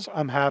ovals,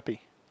 I'm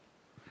happy.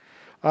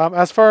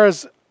 As far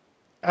as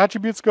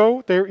attributes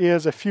go, there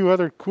is a few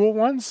other cool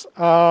ones.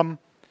 A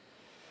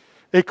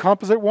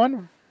composite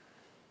one,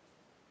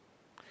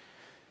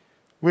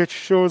 which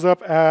shows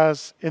up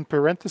as in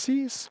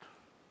parentheses.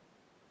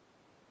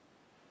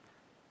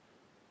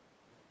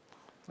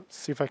 Let's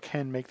see if I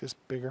can make this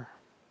bigger.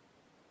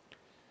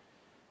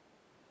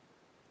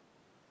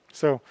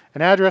 So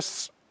an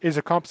address is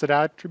a composite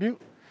attribute.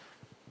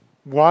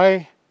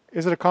 Why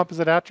is it a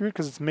composite attribute?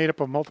 Because it's made up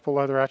of multiple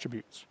other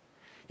attributes.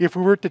 If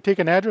we were to take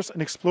an address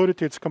and explode it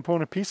to its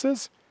component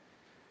pieces,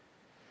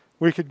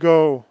 we could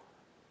go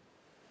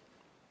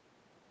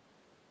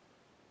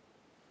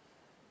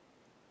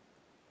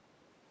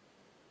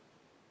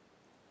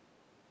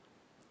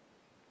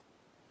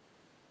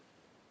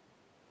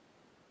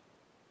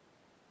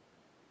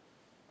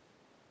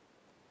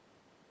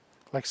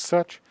like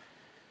such.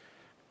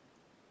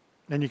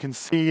 And you can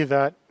see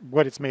that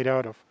what it's made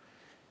out of.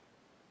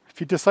 If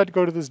you decide to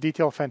go to this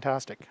detail,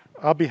 fantastic.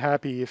 I'll be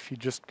happy if you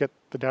just get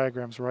the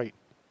diagrams right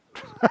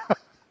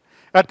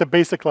at the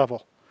basic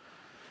level.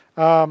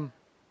 The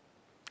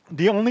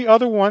only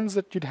other ones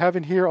that you'd have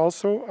in here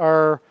also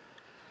are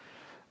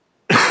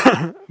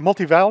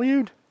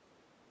multi-valued,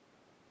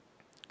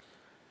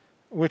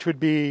 which would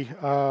be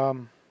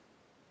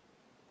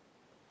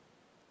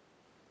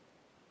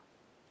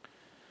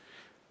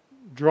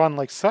drawn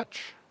like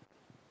such.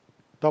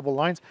 Double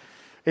lines.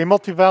 A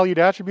multi-valued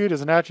attribute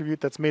is an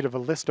attribute that's made of a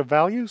list of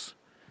values.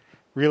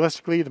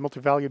 Realistically, the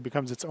multi-valued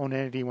becomes its own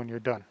entity when you're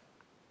done.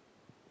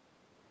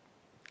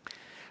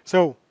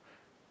 So,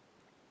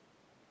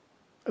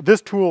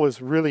 this tool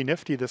is really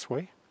nifty this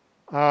way,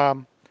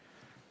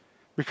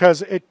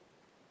 because it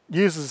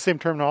uses the same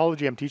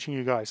terminology I'm teaching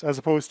you guys, as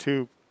opposed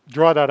to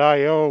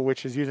Draw.io,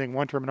 which is using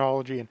one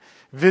terminology, and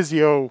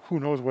Visio, who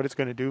knows what it's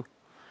going to do.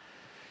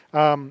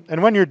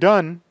 And when you're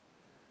done,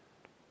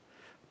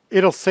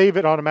 it'll save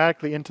it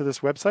automatically into this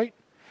website.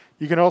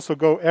 You can also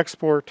go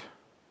export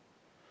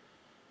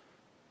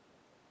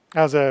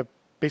as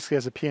basically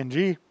as a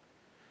PNG.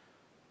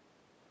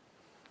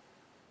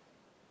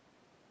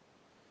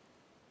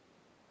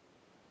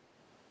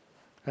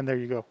 And there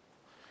you go.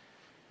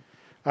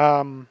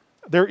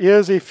 There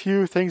is a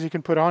few things you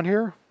can put on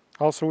here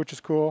also, which is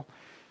cool.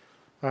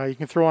 You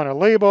can throw on a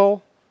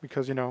label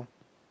because, you know,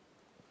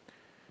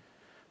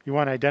 you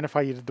want to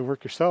identify you did the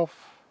work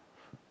yourself.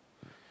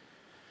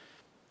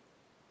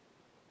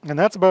 And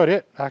that's about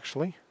it,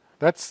 actually.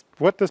 That's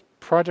what this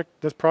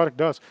product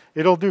does.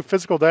 It'll do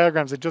physical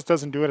diagrams. It just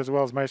doesn't do it as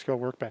well as MySQL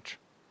Workbench.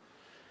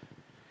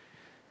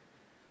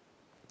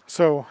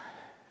 So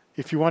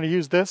if you want to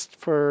use this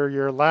for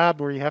your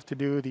lab where you have to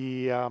do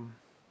the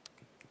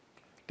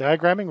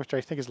diagramming, which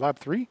I think is lab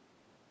 3.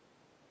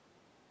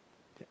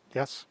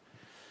 Yes,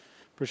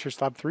 pretty sure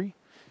it's lab 3.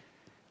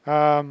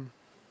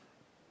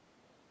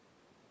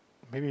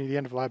 Maybe the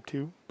end of lab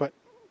 2, but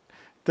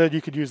then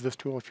you could use this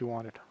tool if you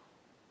wanted.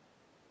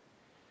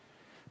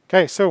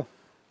 Okay, so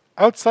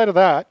outside of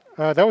that,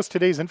 that was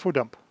today's info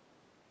dump.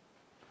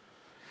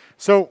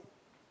 So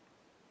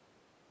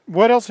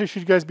what else should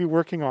you guys be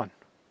working on?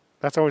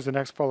 That's always the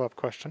next follow-up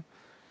question.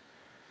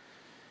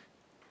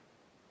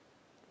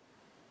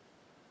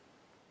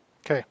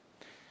 Okay.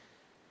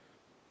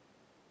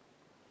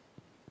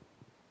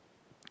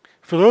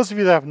 For those of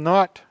you that have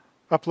not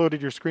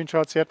uploaded your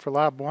screenshots yet for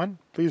Lab 1,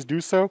 please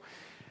do so.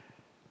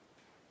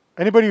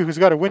 Anybody who's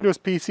got a Windows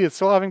PC that's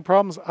still having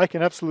problems, I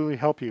can absolutely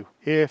help you.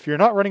 If you're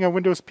not running a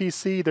Windows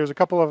PC, there's a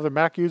couple of other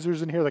Mac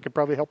users in here that could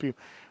probably help you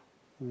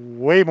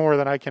way more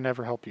than I can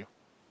ever help you.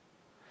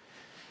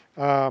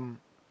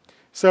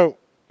 So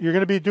you're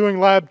going to be doing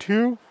Lab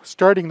 2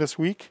 starting this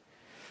week.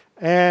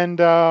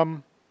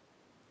 And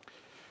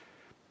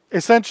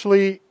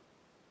essentially,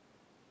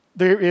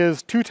 there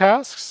is 2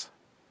 tasks.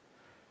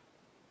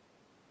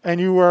 And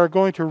you are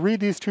going to read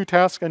these 2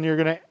 tasks and you're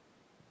going to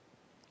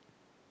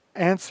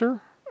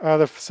answer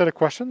the set of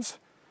questions.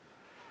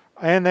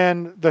 And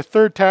then the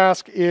 3rd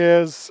task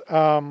is,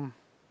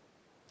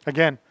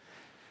 again,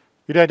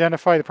 you'd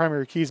identify the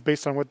primary keys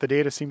based on what the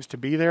data seems to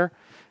be there.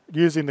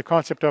 Using the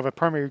concept of a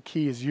primary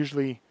key is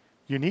usually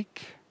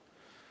unique.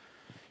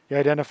 You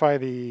identify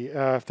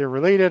if they're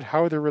related,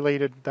 how they're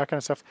related, that kind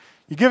of stuff.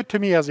 You give it to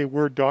me as a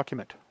Word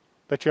document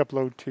that you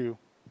upload to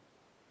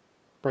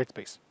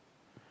Brightspace.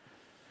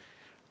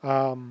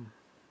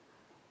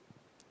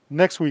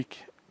 Next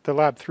week, the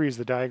Lab 3 is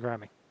the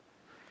diagramming.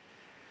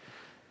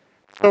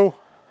 So,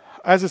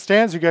 as it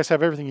stands, you guys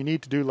have everything you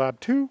need to do Lab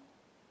 2.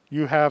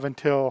 You have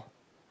until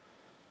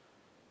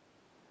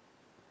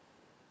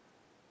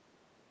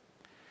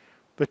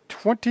the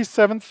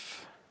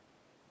 27th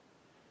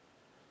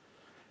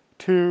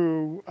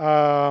to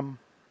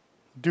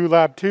do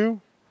Lab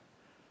 2.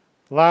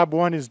 Lab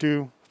 1 is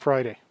due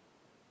Friday.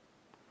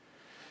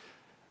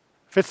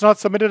 If it's not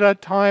submitted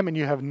at time and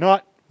you have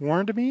not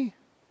warned me,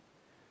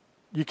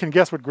 you can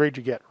guess what grade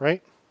you get,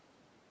 right?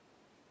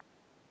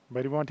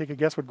 Anybody want to take a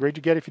guess what grade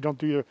you get if you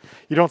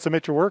don't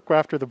submit your work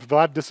after the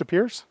lab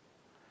disappears?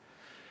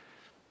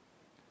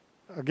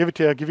 I'll give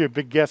you a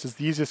big guess. It's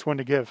the easiest one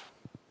to give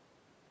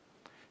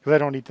because I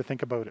don't need to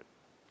think about it.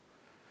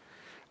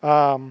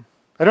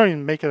 I don't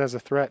even make it as a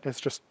threat.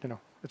 It's just, you know,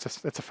 it's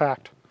a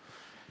fact.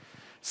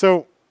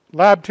 So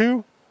Lab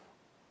 2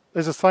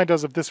 is assigned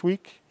as of this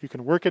week. You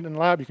can work it in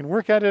lab. You can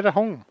work at it at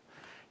home.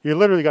 You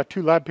literally got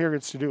 2 lab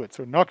periods to do it.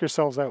 So knock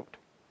yourselves out.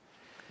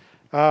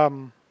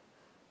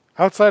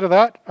 Outside of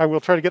that, I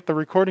will try to get the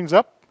recordings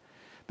up.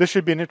 This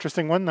should be an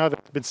interesting one now that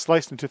it's been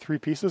sliced into 3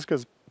 pieces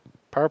because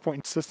PowerPoint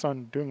insists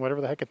on doing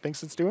whatever the heck it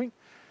thinks it's doing.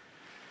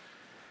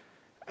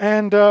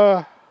 And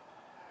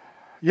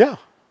yeah,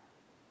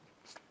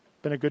 it's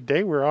been a good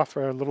day. We're off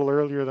a little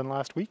earlier than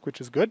last week, which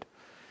is good.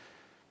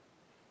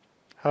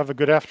 Have a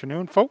good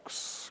afternoon,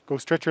 folks. Go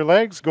stretch your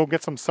legs. Go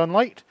get some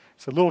sunlight.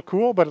 It's a little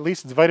cool, but at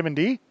least it's vitamin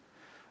D.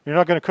 You're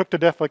not going to cook to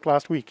death like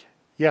last week.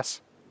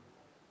 Yes?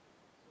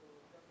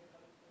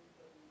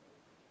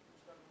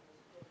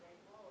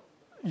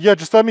 Yeah,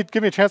 just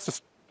give me a chance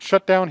to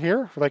shut down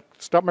here, like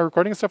stop my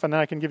recording and stuff, and then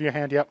I can give you a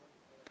hand. Yep.